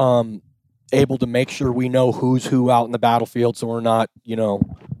we're able to make sure we know who's who out in the battlefield, so we're not,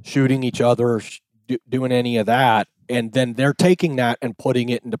 shooting each other or doing any of that. And then they're taking that and putting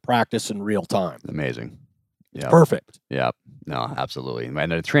it into practice in real time. Amazing. Yeah. Perfect. Yeah. No, absolutely.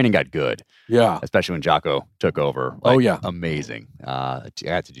 And the training got good. Yeah. Especially when Jocko took over. Amazing. I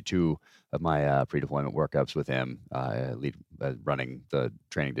had to do 2 of my pre-deployment workups with him, running the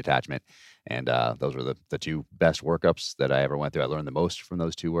training detachment. And those were the 2 best workups that I ever went through. I learned the most from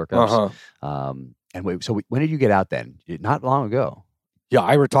those 2 workups. When did you get out then? Not long ago. Yeah,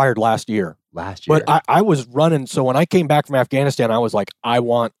 I retired last year. But I was running. So when I came back from Afghanistan, I was like, I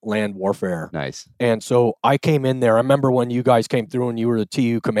want land warfare. Nice. And so I came in there. I remember when you guys came through and you were the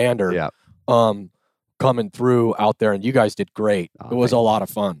TU commander. Yeah. Coming through out there, and you guys did great. It was a lot of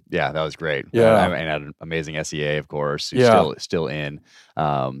fun. Yeah, that was great. Yeah, and I had an amazing SEA, of course, who's still in.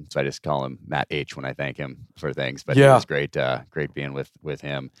 So I just call him Matt H when I thank him for things. But it was great being with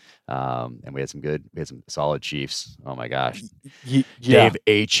him. And we had some solid chiefs. Oh my gosh, Dave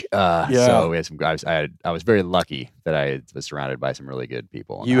H. So we had some guys. I was very lucky that I was surrounded by some really good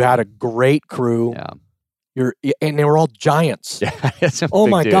people. You had a great crew. Yeah, and they were all giants. Yeah, oh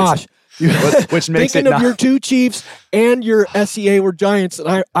my gosh. Which makes thinking of your 2 chiefs and your SEA were giants,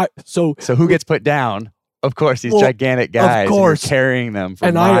 and so who gets put down? Of course, these gigantic guys. Of course, carrying them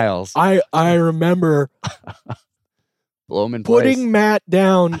for miles. I remember putting Matt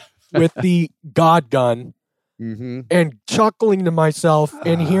down with the God gun and chuckling to myself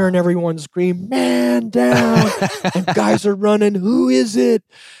and hearing everyone scream, "Man down!" and guys are running. Who is it?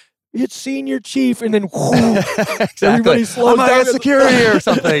 It's senior chief, and then everybody slows down. Security or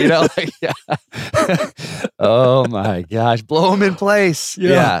something, Oh my gosh, blow them in place.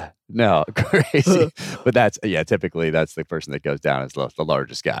 Yeah. No, crazy. But typically that's the person that goes down as the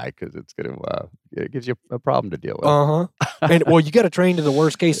largest guy because it's going to it gives you a problem to deal with. And you got to train to the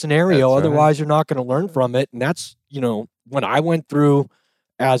worst case scenario, otherwise you're not going to learn from it. And that's when I went through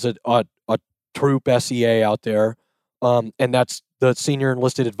as a troop SEA out there, and that's the senior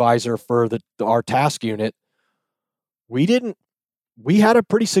enlisted advisor for our task unit. We had a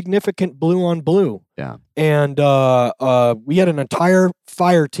pretty significant blue on blue. Yeah. And we had an entire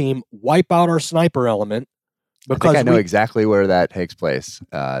fire team wipe out our sniper element. Because I know exactly where that takes place.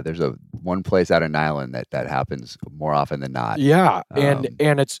 There's one place out in Nyland that happens more often than not. Yeah. We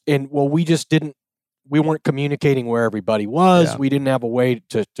weren't communicating where everybody was. Yeah. We didn't have a way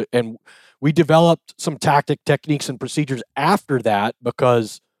and we developed some techniques and procedures after that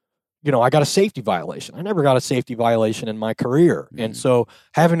because, I got a safety violation. I never got a safety violation in my career. And so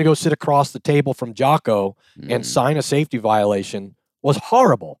having to go sit across the table from Jocko and sign a safety violation was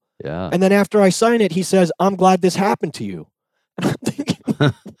horrible. Yeah. And then after I sign it, he says, "I'm glad this happened to you." And I'm thinking,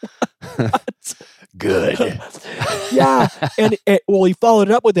 good. Yeah. And he followed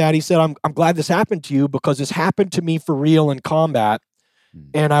it up with that. He said, I'm glad this happened to you because this happened to me for real in combat.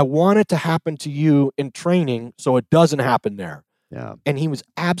 And I want it to happen to you in training so it doesn't happen there. Yeah. And he was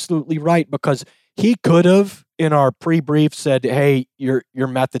absolutely right because he could have in our pre-brief said, "Hey, your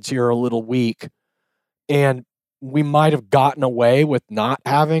methods here are a little weak," and we might have gotten away with not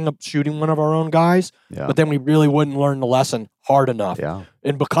shooting one of our own guys. Yeah. But then we really wouldn't learn the lesson hard enough. Yeah.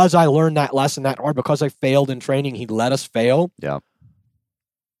 And because I learned that lesson that hard, because I failed in training, he let us fail. Yeah.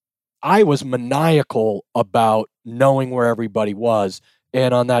 I was maniacal about knowing where everybody was.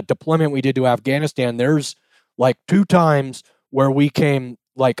 And on that deployment we did to Afghanistan, there's like 2 times where we came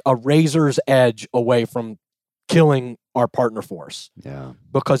like a razor's edge away from killing our partner force. Yeah.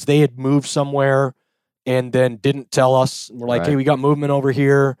 Because they had moved somewhere and then didn't tell us. We're like, Right. hey, we got movement over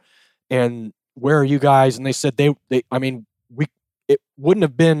here. And where are you guys? And they said it wouldn't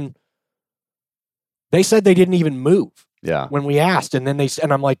have been, they said they didn't even move. Yeah. When we asked, and then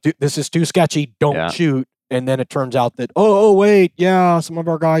and I'm like, dude, this is too sketchy. Don't Yeah. shoot. And then it turns out that, oh, wait, yeah, some of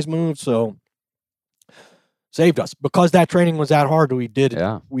our guys moved. So saved us because that training was that hard. We did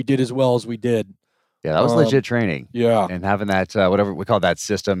as well as we did. Yeah. That was legit training. Yeah. And having that, whatever we call that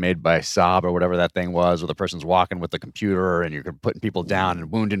system made by Saab or whatever that thing was, where the person's walking with the computer and you're putting people down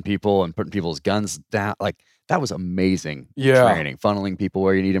and wounding people and putting people's guns down. Like that was amazing training, funneling people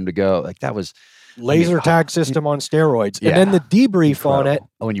where you need them to go. Like that was laser tag system on steroids. Yeah. And then the debrief on it.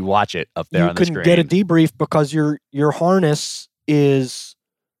 Oh, when you watch it up there on the screen. You can get a debrief because your harness is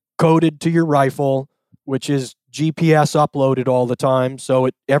coded to your rifle, which is GPS uploaded all the time. So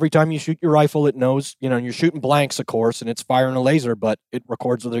every time you shoot your rifle, it knows, you're shooting blanks, of course, and it's firing a laser, but it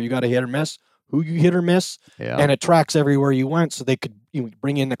records whether you got a hit or miss, who you hit or miss, and it tracks everywhere you went. So they could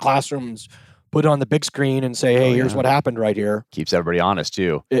bring in the classrooms, put it on the big screen and say, hey, here's what happened right here. Keeps everybody honest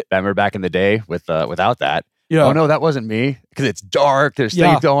too. I remember back in the day without that. Yeah. Oh no, that wasn't me, because it's dark. There's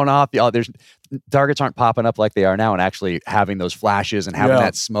things going off. There's targets aren't popping up like they are now, and actually having those flashes and having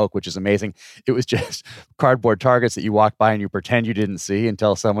that smoke, which is amazing. It was just cardboard targets that you walk by and you pretend you didn't see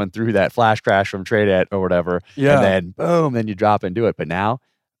until someone threw that flash crash from TradeEt or whatever. Yeah. And then boom, then you drop into it. But now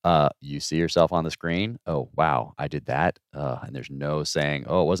you see yourself on the screen. Oh wow, I did that. And there's no saying,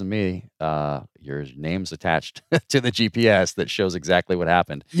 oh, it wasn't me. Your name's attached to the GPS that shows exactly what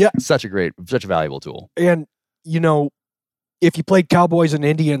happened. Yeah. Such a valuable tool. And if you played Cowboys and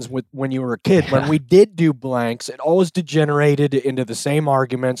Indians when you were a kid, when we did do blanks, it always degenerated into the same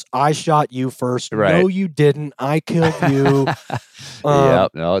arguments. I shot you first. Right. No, you didn't. I killed you.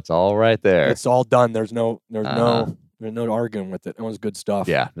 Yep. No, it's all right there. It's all done. There's no arguing with it. It was good stuff.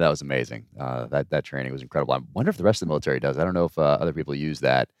 Yeah, that was amazing. That training was incredible. I wonder if the rest of the military does. I don't know if other people use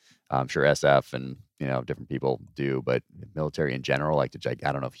that. I'm sure SF and different people do, but military in general, I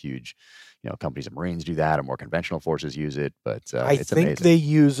don't know if huge companies of Marines do that, or more conventional forces use it. But I it's think amazing. they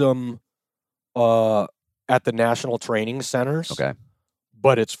use them at the national training centers. Okay,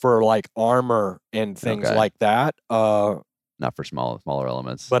 but it's for like armor and things like that. Not for smaller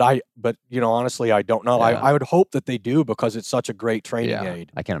elements. But honestly, I don't know. Yeah. I would hope that they do because it's such a great training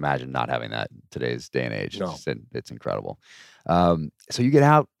aid. I can't imagine not having that in today's day and age. No. It's incredible. So you get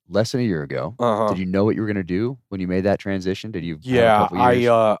out less than a year ago. Did you know what you were going to do when you made that transition? Did you? Yeah,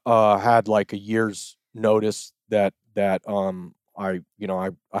 I had like a year's notice that I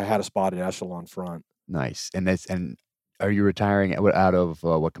had a spot at Echelon Front. Nice. And are you retiring out of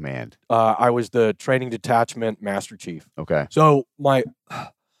what command? I was the training detachment master chief. Okay. So my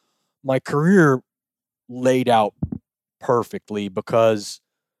career laid out perfectly because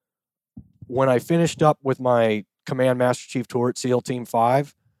when I finished up with my command master chief tour at SEAL Team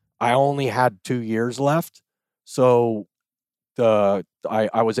 5, I only had 2 years left. So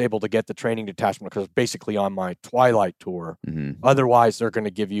I was able to get the training detachment because basically on my twilight tour. Mm-hmm. Otherwise, they're going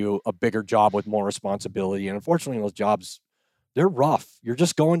to give you a bigger job with more responsibility. And unfortunately, those jobs, they're rough. You're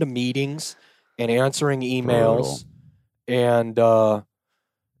just going to meetings and answering emails. Brutal. And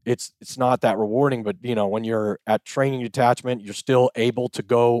it's not that rewarding. But, when you're at training detachment, you're still able to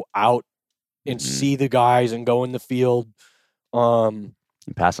go out and see the guys and go in the field.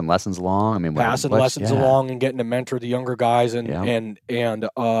 And pass some lessons along. I mean, lessons along and getting to mentor the younger guys and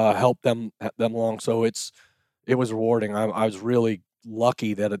help them along. So it was rewarding. I was really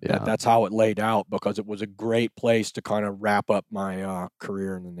lucky that that's how it laid out because it was a great place to kind of wrap up my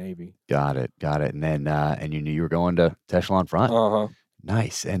career in the Navy. Got it. And then and you knew you were going to Echelon Front.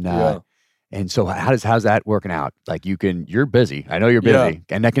 Nice. And so how's that working out? Like you're busy. I know you're busy.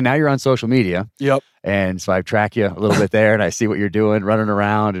 And now you're on social media. Yep. And so I track you a little bit there, and I see what you're doing, running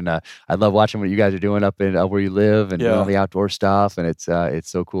around, and I love watching what you guys are doing up in where you live and doing all the outdoor stuff. And it's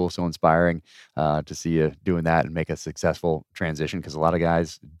so cool, so inspiring to see you doing that and make a successful transition, because a lot of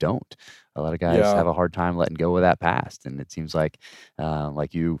guys don't. A lot of guys have a hard time letting go of that past, and it seems like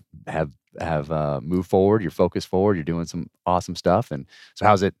you have moved forward. You're focused forward. You're doing some awesome stuff. And so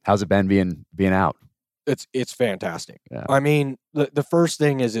how's it been being out? It's fantastic. Yeah. I mean, the first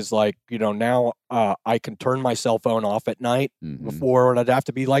thing is like, now I can turn my cell phone off at night. Before, I'd have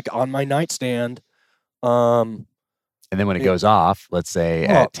to be like on my nightstand. And then when it goes off, let's say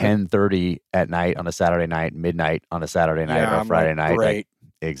at 10:30 at night on a Saturday night, midnight on a Saturday night or a Friday night. Great.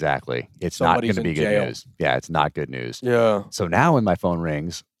 Exactly. It's Somebody's not going to be good news. Yeah, it's not good news. Yeah. So now when my phone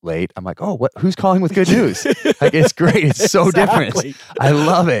rings late, I'm like, oh, who's calling with good news? Like, it's great. It's so different. I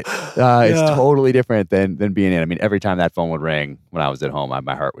love it. It's totally different than being in. I mean, every time that phone would ring when I was at home,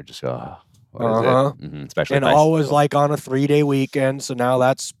 my heart would just go, oh, what is it? Especially and always like on a 3-day weekend. So now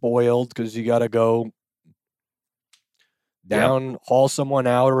that's spoiled because you got to go down, haul someone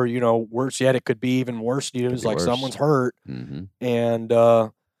out, or worse yet, it could be even worse news, like someone's hurt. And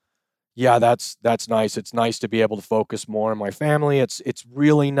that's nice. It's nice to be able to focus more on my family. It's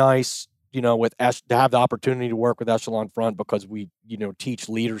really nice, to have the opportunity to work with Echelon Front, because we teach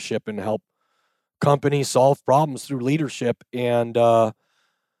leadership and help companies solve problems through leadership. And all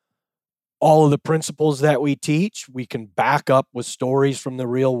of the principles that we teach, we can back up with stories from the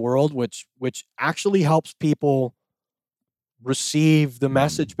real world, which actually helps people receive the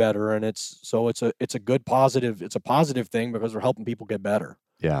message better. And it's a good positive. It's a positive thing because we're helping people get better.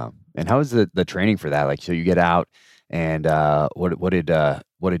 Yeah. And how is the training for that? Like, so you get out, and what did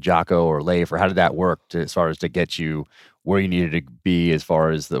Jocko or Leif, or how did that work as far as to get you where you needed to be as far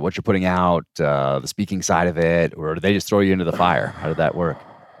as what you're putting out, the speaking side of it, or did they just throw you into the fire? How did that work?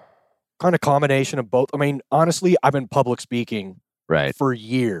 Kind of combination of both. I mean, honestly, I've been public speaking for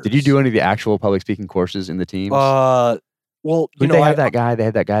years. Did you do any of the actual public speaking courses in the teams? Well, they had that guy. They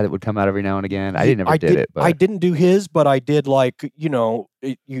had that guy that would come out every now and again. I did it. But I didn't do his, but I did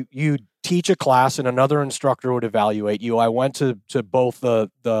you teach a class and another instructor would evaluate you. I went to both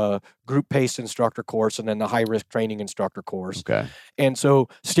the group-paced instructor course and then the high-risk training instructor course. Okay. And so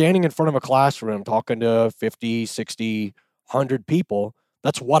standing in front of a classroom, talking to 50, 60, 100 people,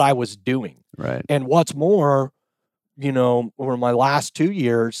 that's what I was doing. Right. And what's more, over my last 2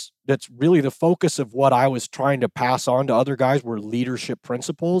 years, that's really the focus of what I was trying to pass on to other guys were leadership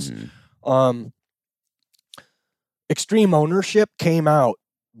principles. Extreme ownership came out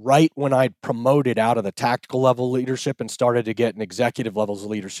right when I promoted out of the tactical level leadership and started to get an executive levels of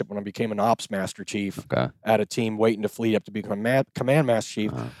leadership when I became an ops master chief at a team waiting to fleet up to become command master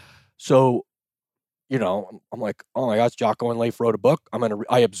chief. So, I'm like, oh my gosh, Jocko and Leif wrote a book.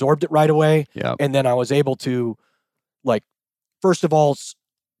 I absorbed it right away. And then I was able to, first of all,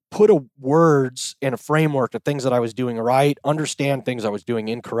 put words in a framework to things that I was doing right, understand things I was doing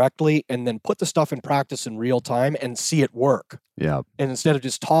incorrectly, and then put the stuff in practice in real time and see it work. Yeah. And instead of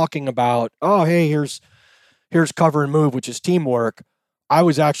just talking about, oh, hey, here's cover and move, which is teamwork, I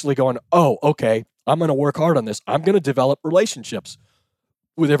was actually going, oh, okay, I'm going to work hard on this. I'm going to develop relationships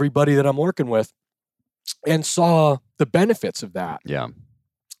with everybody that I'm working with, and saw the benefits of that. Yeah.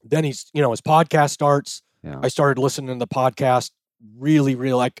 Then his podcast starts. Yeah. I started listening to the podcast really,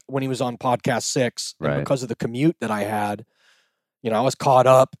 like when he was on podcast 6, and because of the commute that I had, I was caught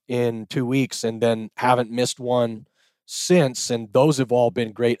up in 2 weeks and then haven't missed one since. And those have all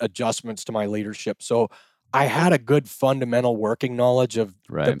been great adjustments to my leadership. So I had a good fundamental working knowledge of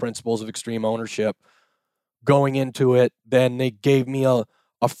the principles of extreme ownership going into it. Then they gave me a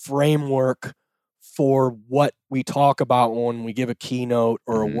framework for what we talk about when we give a keynote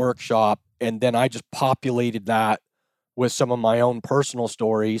or a workshop. And then I just populated that with some of my own personal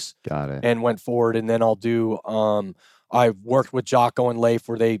stories. Got it. And went forward. And then I'll do, I've worked with Jocko and Leif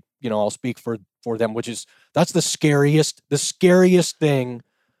where they, I'll speak for them, that's the scariest thing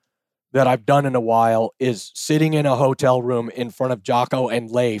that I've done in a while is sitting in a hotel room in front of Jocko and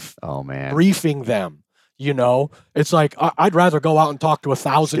Leif. Oh man. Briefing them. It's like, I'd rather go out and talk to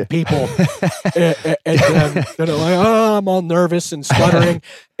 1,000 people and then like, oh, I'm all nervous and stuttering.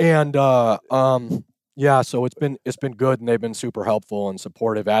 And, so it's been good, and they've been super helpful and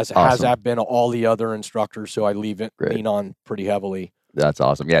supportive, as have been all the other instructors. So I lean on pretty heavily. That's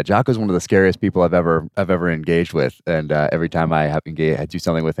awesome. Yeah, Jocko's one of the scariest people I've ever engaged with, and every time I do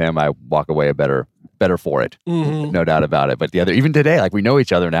something with him, I walk away a better for it. No doubt about it. But even today, like, we know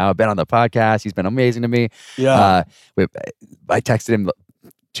each other now. I've been on the podcast. He's been amazing to me. Yeah. I texted him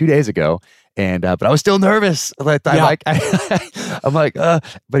 2 days ago, but I was still nervous. I'm like,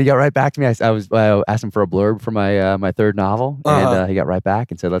 but he got right back to me. I asked him for a blurb for my third novel, and he got right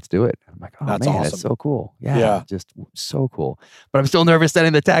back and said, "Let's do it." I'm like, "Oh That's man, awesome. that's so cool." Yeah, just so cool. But I'm still nervous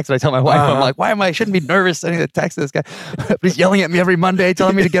sending the text. And I tell my wife, I'm like, "Why am I? Shouldn't be nervous sending the text to this guy." But he's yelling at me every Monday,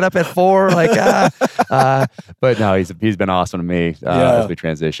 telling me to get up at 4. Like, but no, he's been awesome to me as we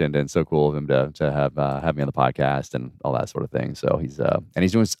transitioned, and so cool of him to have me on the podcast and all that sort of thing. So he's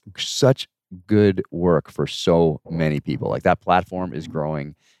doing such good work for so many people. Like, that platform is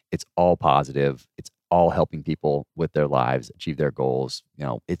growing. It's all positive. It's all helping people with their lives achieve their goals.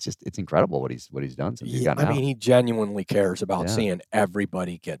 It's incredible what he's done since he's gotten out. I mean, he genuinely cares about seeing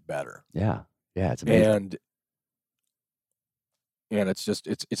everybody get better. Yeah, it's amazing. And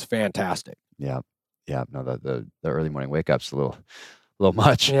it's fantastic. Yeah. No, the early morning wake up's a little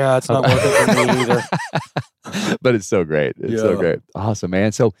much. Yeah, it's not working for me either. But it's so great. It's so great. Awesome,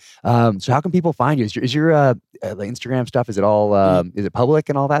 man. So how can people find you? Is your like Instagram stuff, is it all is it public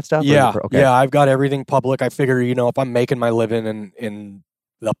and all that stuff? Yeah. Yeah, I've got everything public. I figure, if I'm making my living in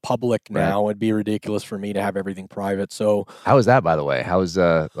the public now, it'd be ridiculous for me to have everything private. So how is that, by the way? How is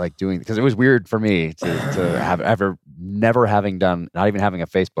like doing, because it was weird for me to have never having done, not even having a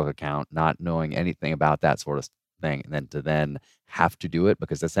Facebook account, not knowing anything about that sort of thing, and then have to do it,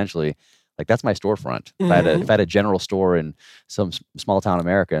 because essentially, like, that's my storefront. If I had a general store in some small town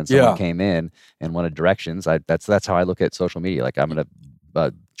America and someone came in and wanted directions, that's how I look at social media. Like, I'm going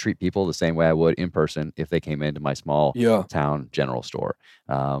to treat people the same way I would in person if they came into my small town general store.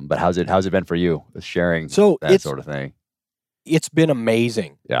 But how's it been for you with sharing that sort of thing? It's been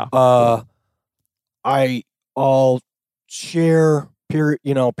amazing. Yeah. I'll share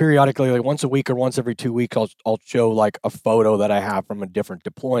periodically, like once a week or once every 2 weeks, I'll show like a photo that I have from a different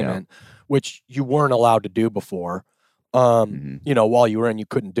deployment, which you weren't allowed to do before. While you were in, you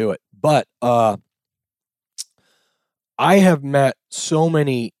couldn't do it. But I have met so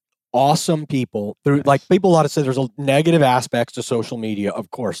many awesome people through, like, people a lot of say there's negative aspects to social media.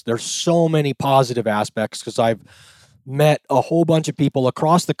 Of course, there's so many positive aspects, because I've met a whole bunch of people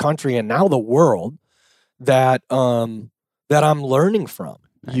across the country and now the world that I'm learning from.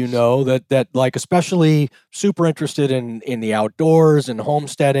 Nice. That like, especially super interested in the outdoors and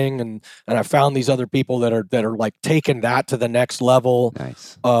homesteading, and I found these other people that are like taking that to the next level.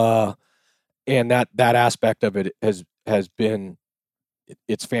 Nice. And that aspect of it has been,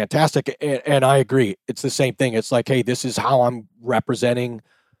 it's fantastic. And I agree. It's the same thing. It's like, hey, this is how I'm representing,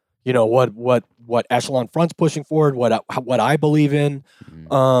 what Echelon Front's pushing forward, what I believe in,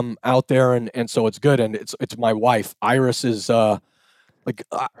 out there. And so it's good. And it's my wife. Iris is,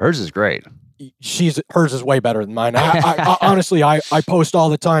 hers is great. Hers is way better than mine. I honestly, I post all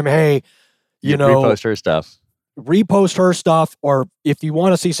the time. Hey, repost her stuff. Repost her stuff, or if you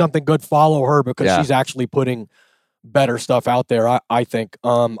want to see something good, follow her, because she's actually putting better stuff out there. I think.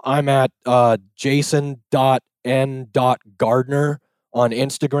 I'm at Jason.n.Gardner on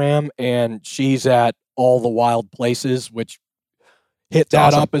Instagram, and she's at All the Wild Places, which hit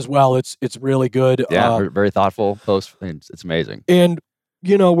that awesome. Up as well. It's really good. Yeah, very thoughtful post. It's amazing. And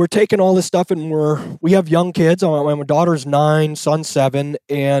we're taking all this stuff, and we have young kids. My daughter's 9, son's 7,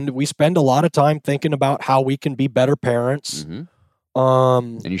 and we spend a lot of time thinking about how we can be better parents.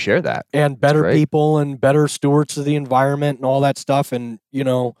 And you share that. And better people and better stewards of the environment and all that stuff. And,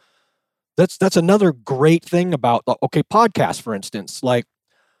 that's another great thing about, podcasts, for instance. Like,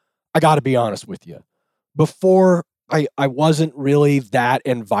 I got to be honest with you. Before, I wasn't really that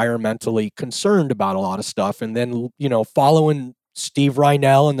environmentally concerned about a lot of stuff. And then, following Steve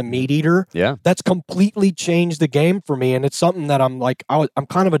Reinell and the Meat Eater, that's completely changed the game for me. And it's something that I'm like, I'm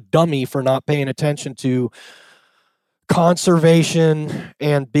kind of a dummy for not paying attention to conservation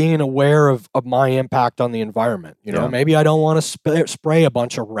and being aware of my impact on the environment. Maybe I don't want to spray a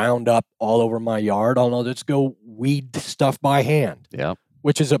bunch of Roundup all over my yard. I'll just go weed stuff by hand. Yeah.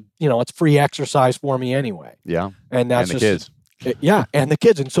 Which is it's free exercise for me anyway. Yeah. And that's the kids. And the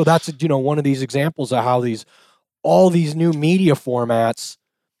kids. And so that's, one of these examples of how all these new media formats,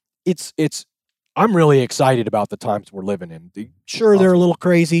 I'm really excited about the times we're living in. Sure, they're a little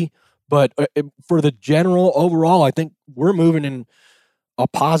crazy, but for the general overall, I think we're moving in a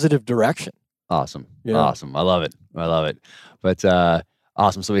positive direction. Awesome. Yeah. Awesome. I love it. But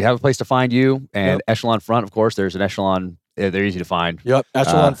awesome. So we have a place to find you, and Echelon Front, of course, there's an Echelon. They're easy to find. Yep.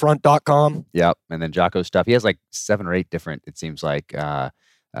 EchelonFront.com. Yep. And then Jocko's stuff. He has like 7 or 8 different, it seems like,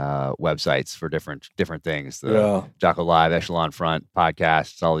 websites for different things. The Jocko Live, Echelon Front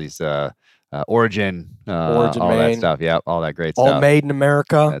podcasts, all these Origin all Maine. That stuff. Yeah, all that great stuff. All made in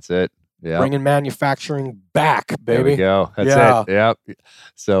America. That's it. Yeah. Bringing manufacturing back, baby. There we go. That's it. Yep.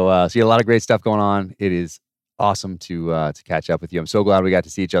 So, so you have a lot of great stuff going on. It is awesome to catch up with you. I'm so glad we got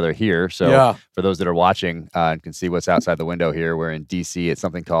to see each other here. So for those that are watching and can see what's outside the window here, we're in DC. It's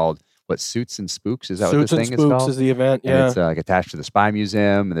something called Suits and Spooks? Is that what this thing is called? Suits and Spooks is the event, And it's like attached to the Spy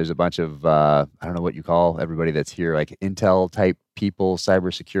Museum, and there's a bunch of, I don't know what you call everybody that's here, like Intel type people,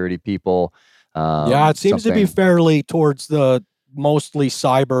 cybersecurity people. It seems to be fairly towards the mostly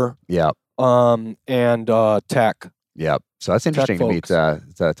cyber and tech. Yep. So that's interesting to me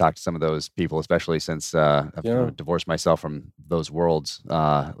to talk to some of those people, especially since I've divorced myself from those worlds,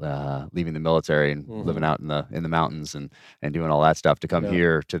 leaving the military and living out in the mountains and doing all that stuff to come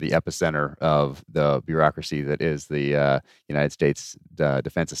here to the epicenter of the bureaucracy that is the United States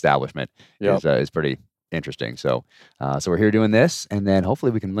defense establishment is pretty interesting. So so we're here doing this, and then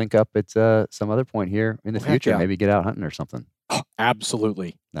hopefully we can link up at some other point here in the future. Maybe get out hunting or something. Oh,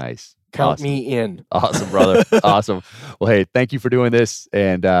 absolutely. Nice. Count me in. Awesome, brother. Awesome. Well, hey, thank you for doing this,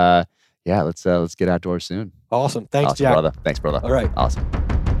 and let's get outdoors soon. Awesome. Thanks, awesome, Jack. Brother. Thanks, brother. All right. Awesome.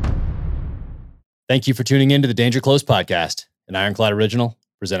 Thank you for tuning in to the Danger Close podcast, an Ironclad original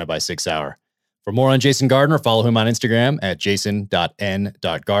presented by 6 Hour. For more on Jason Gardner, follow him on Instagram at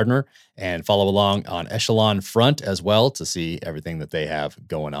jason.n.gardner and follow along on Echelon Front as well to see everything that they have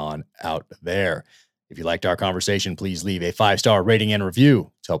going on out there. If you liked our conversation, please leave a 5-star rating and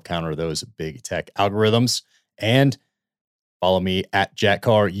review to help counter those big tech algorithms. And follow me at Jack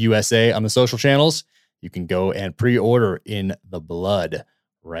Carr USA on the social channels. You can go and pre-order In the Blood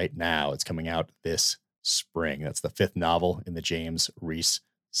right now. It's coming out this spring. That's the 5th novel in the James Reese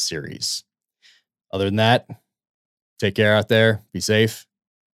series. Other than that, take care out there. Be safe.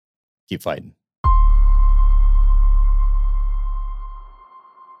 Keep fighting.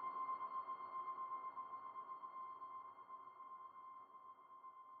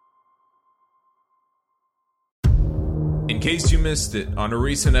 In case you missed it, on a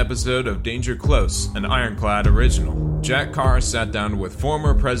recent episode of Danger Close, an Ironclad original, Jack Carr sat down with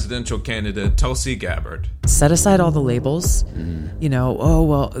former presidential candidate Tulsi Gabbard. Set aside all the labels,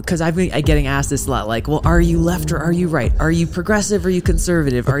 because I've been getting asked this a lot, like, well, are you left or are you right? Are you progressive or are you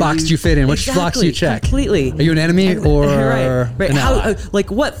conservative? What box do you fit in? Which box do you check? Completely. Are you an enemy or right. an ally?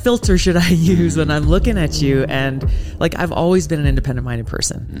 What filter should I use when I'm looking at you? And I've always been an independent-minded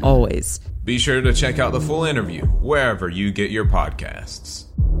person, always. Be sure to check out the full interview wherever you get your podcasts.